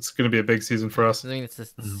it's going to be a big season for us. I mean, it's a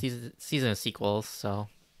season of sequels, so.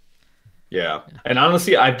 Yeah, and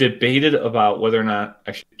honestly, I've debated about whether or not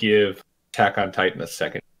I should give Attack on Titan a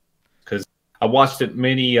second, because I watched it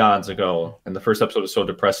many eons ago, and the first episode was so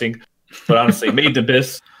depressing. But honestly, Made in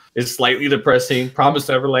Abyss is slightly depressing. Promised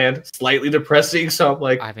Neverland, slightly depressing. So I'm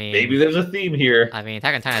like, maybe there's a theme here. I mean,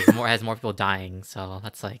 Attack on Titan has more people dying, so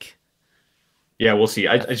that's like. Yeah, we'll see.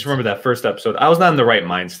 I just remember that first episode. I was not in the right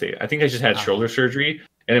mind state. I think I just had shoulder surgery.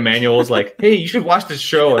 And Emmanuel was like, hey, you should watch this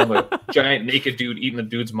show. And I'm like, giant naked dude eating a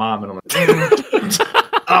dude's mom. And I'm like,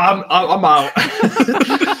 I'm out.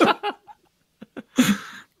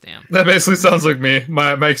 Damn. That basically sounds like me.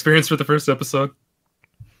 My experience with the first episode.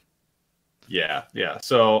 Yeah.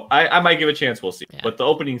 So I might give it a chance. We'll see. Yeah. But the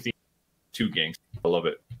opening theme, 2 gangs. I love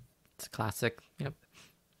it. It's a classic. Yep.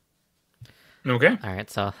 Okay. All right.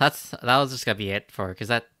 So that was just gonna be it for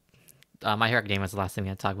that. My Hero Academia was the last thing we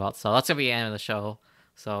had to talk about. So that's gonna be the end of the show.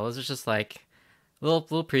 So this is just like a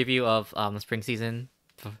little preview of the spring season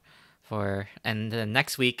and then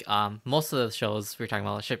next week most of the shows we're talking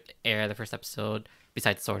about should air the first episode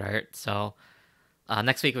besides Sword Art. So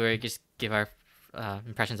next week we'll just give our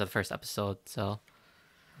impressions of the first episode. So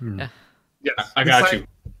yeah. I got you.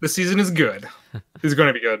 The season is good. It's going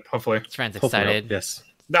to be good. Hopefully. Friends excited. Yes.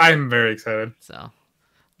 I'm very excited. So,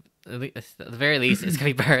 at the very least, it's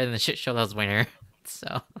gonna be better than the shit show that was Winter.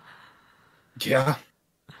 So, yeah.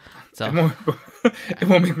 So it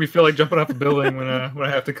won't make me feel like jumping off a building when I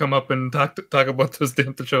have to come up and talk about those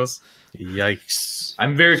damn shows. Yikes!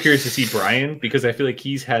 I'm very curious to see Brian because I feel like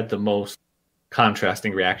he's had the most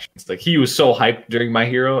contrasting reactions. Like he was so hyped during My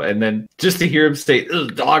Hero, and then just to hear him say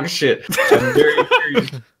dog shit, I'm very curious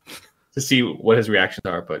to see what his reactions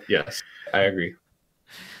are. But yes, I agree.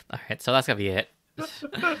 All right, so that's gonna be it.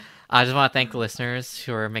 I just want to thank the listeners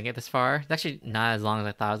who are making it this far. It's actually not as long as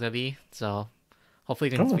I thought it was gonna be, so hopefully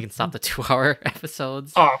we can stop the 2-hour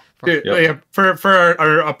episodes. Oh, yeah. For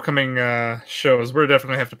our upcoming shows, we're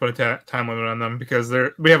definitely have to put a time limit on them because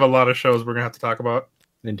we have a lot of shows we're gonna have to talk about.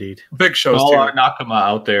 Indeed, big shows. All too. our Nakama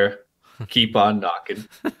out there, keep on knocking.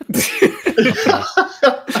 Okay.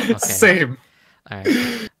 Same. All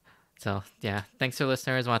right. So yeah, thanks to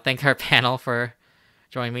listeners. I want to thank our panel for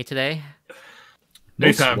joining me today.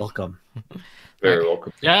 Anytime. Welcome. Very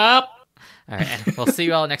welcome. Yep. All right, and we'll see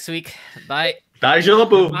you all next week. Bye. Bye.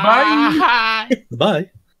 Bye.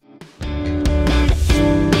 Bye.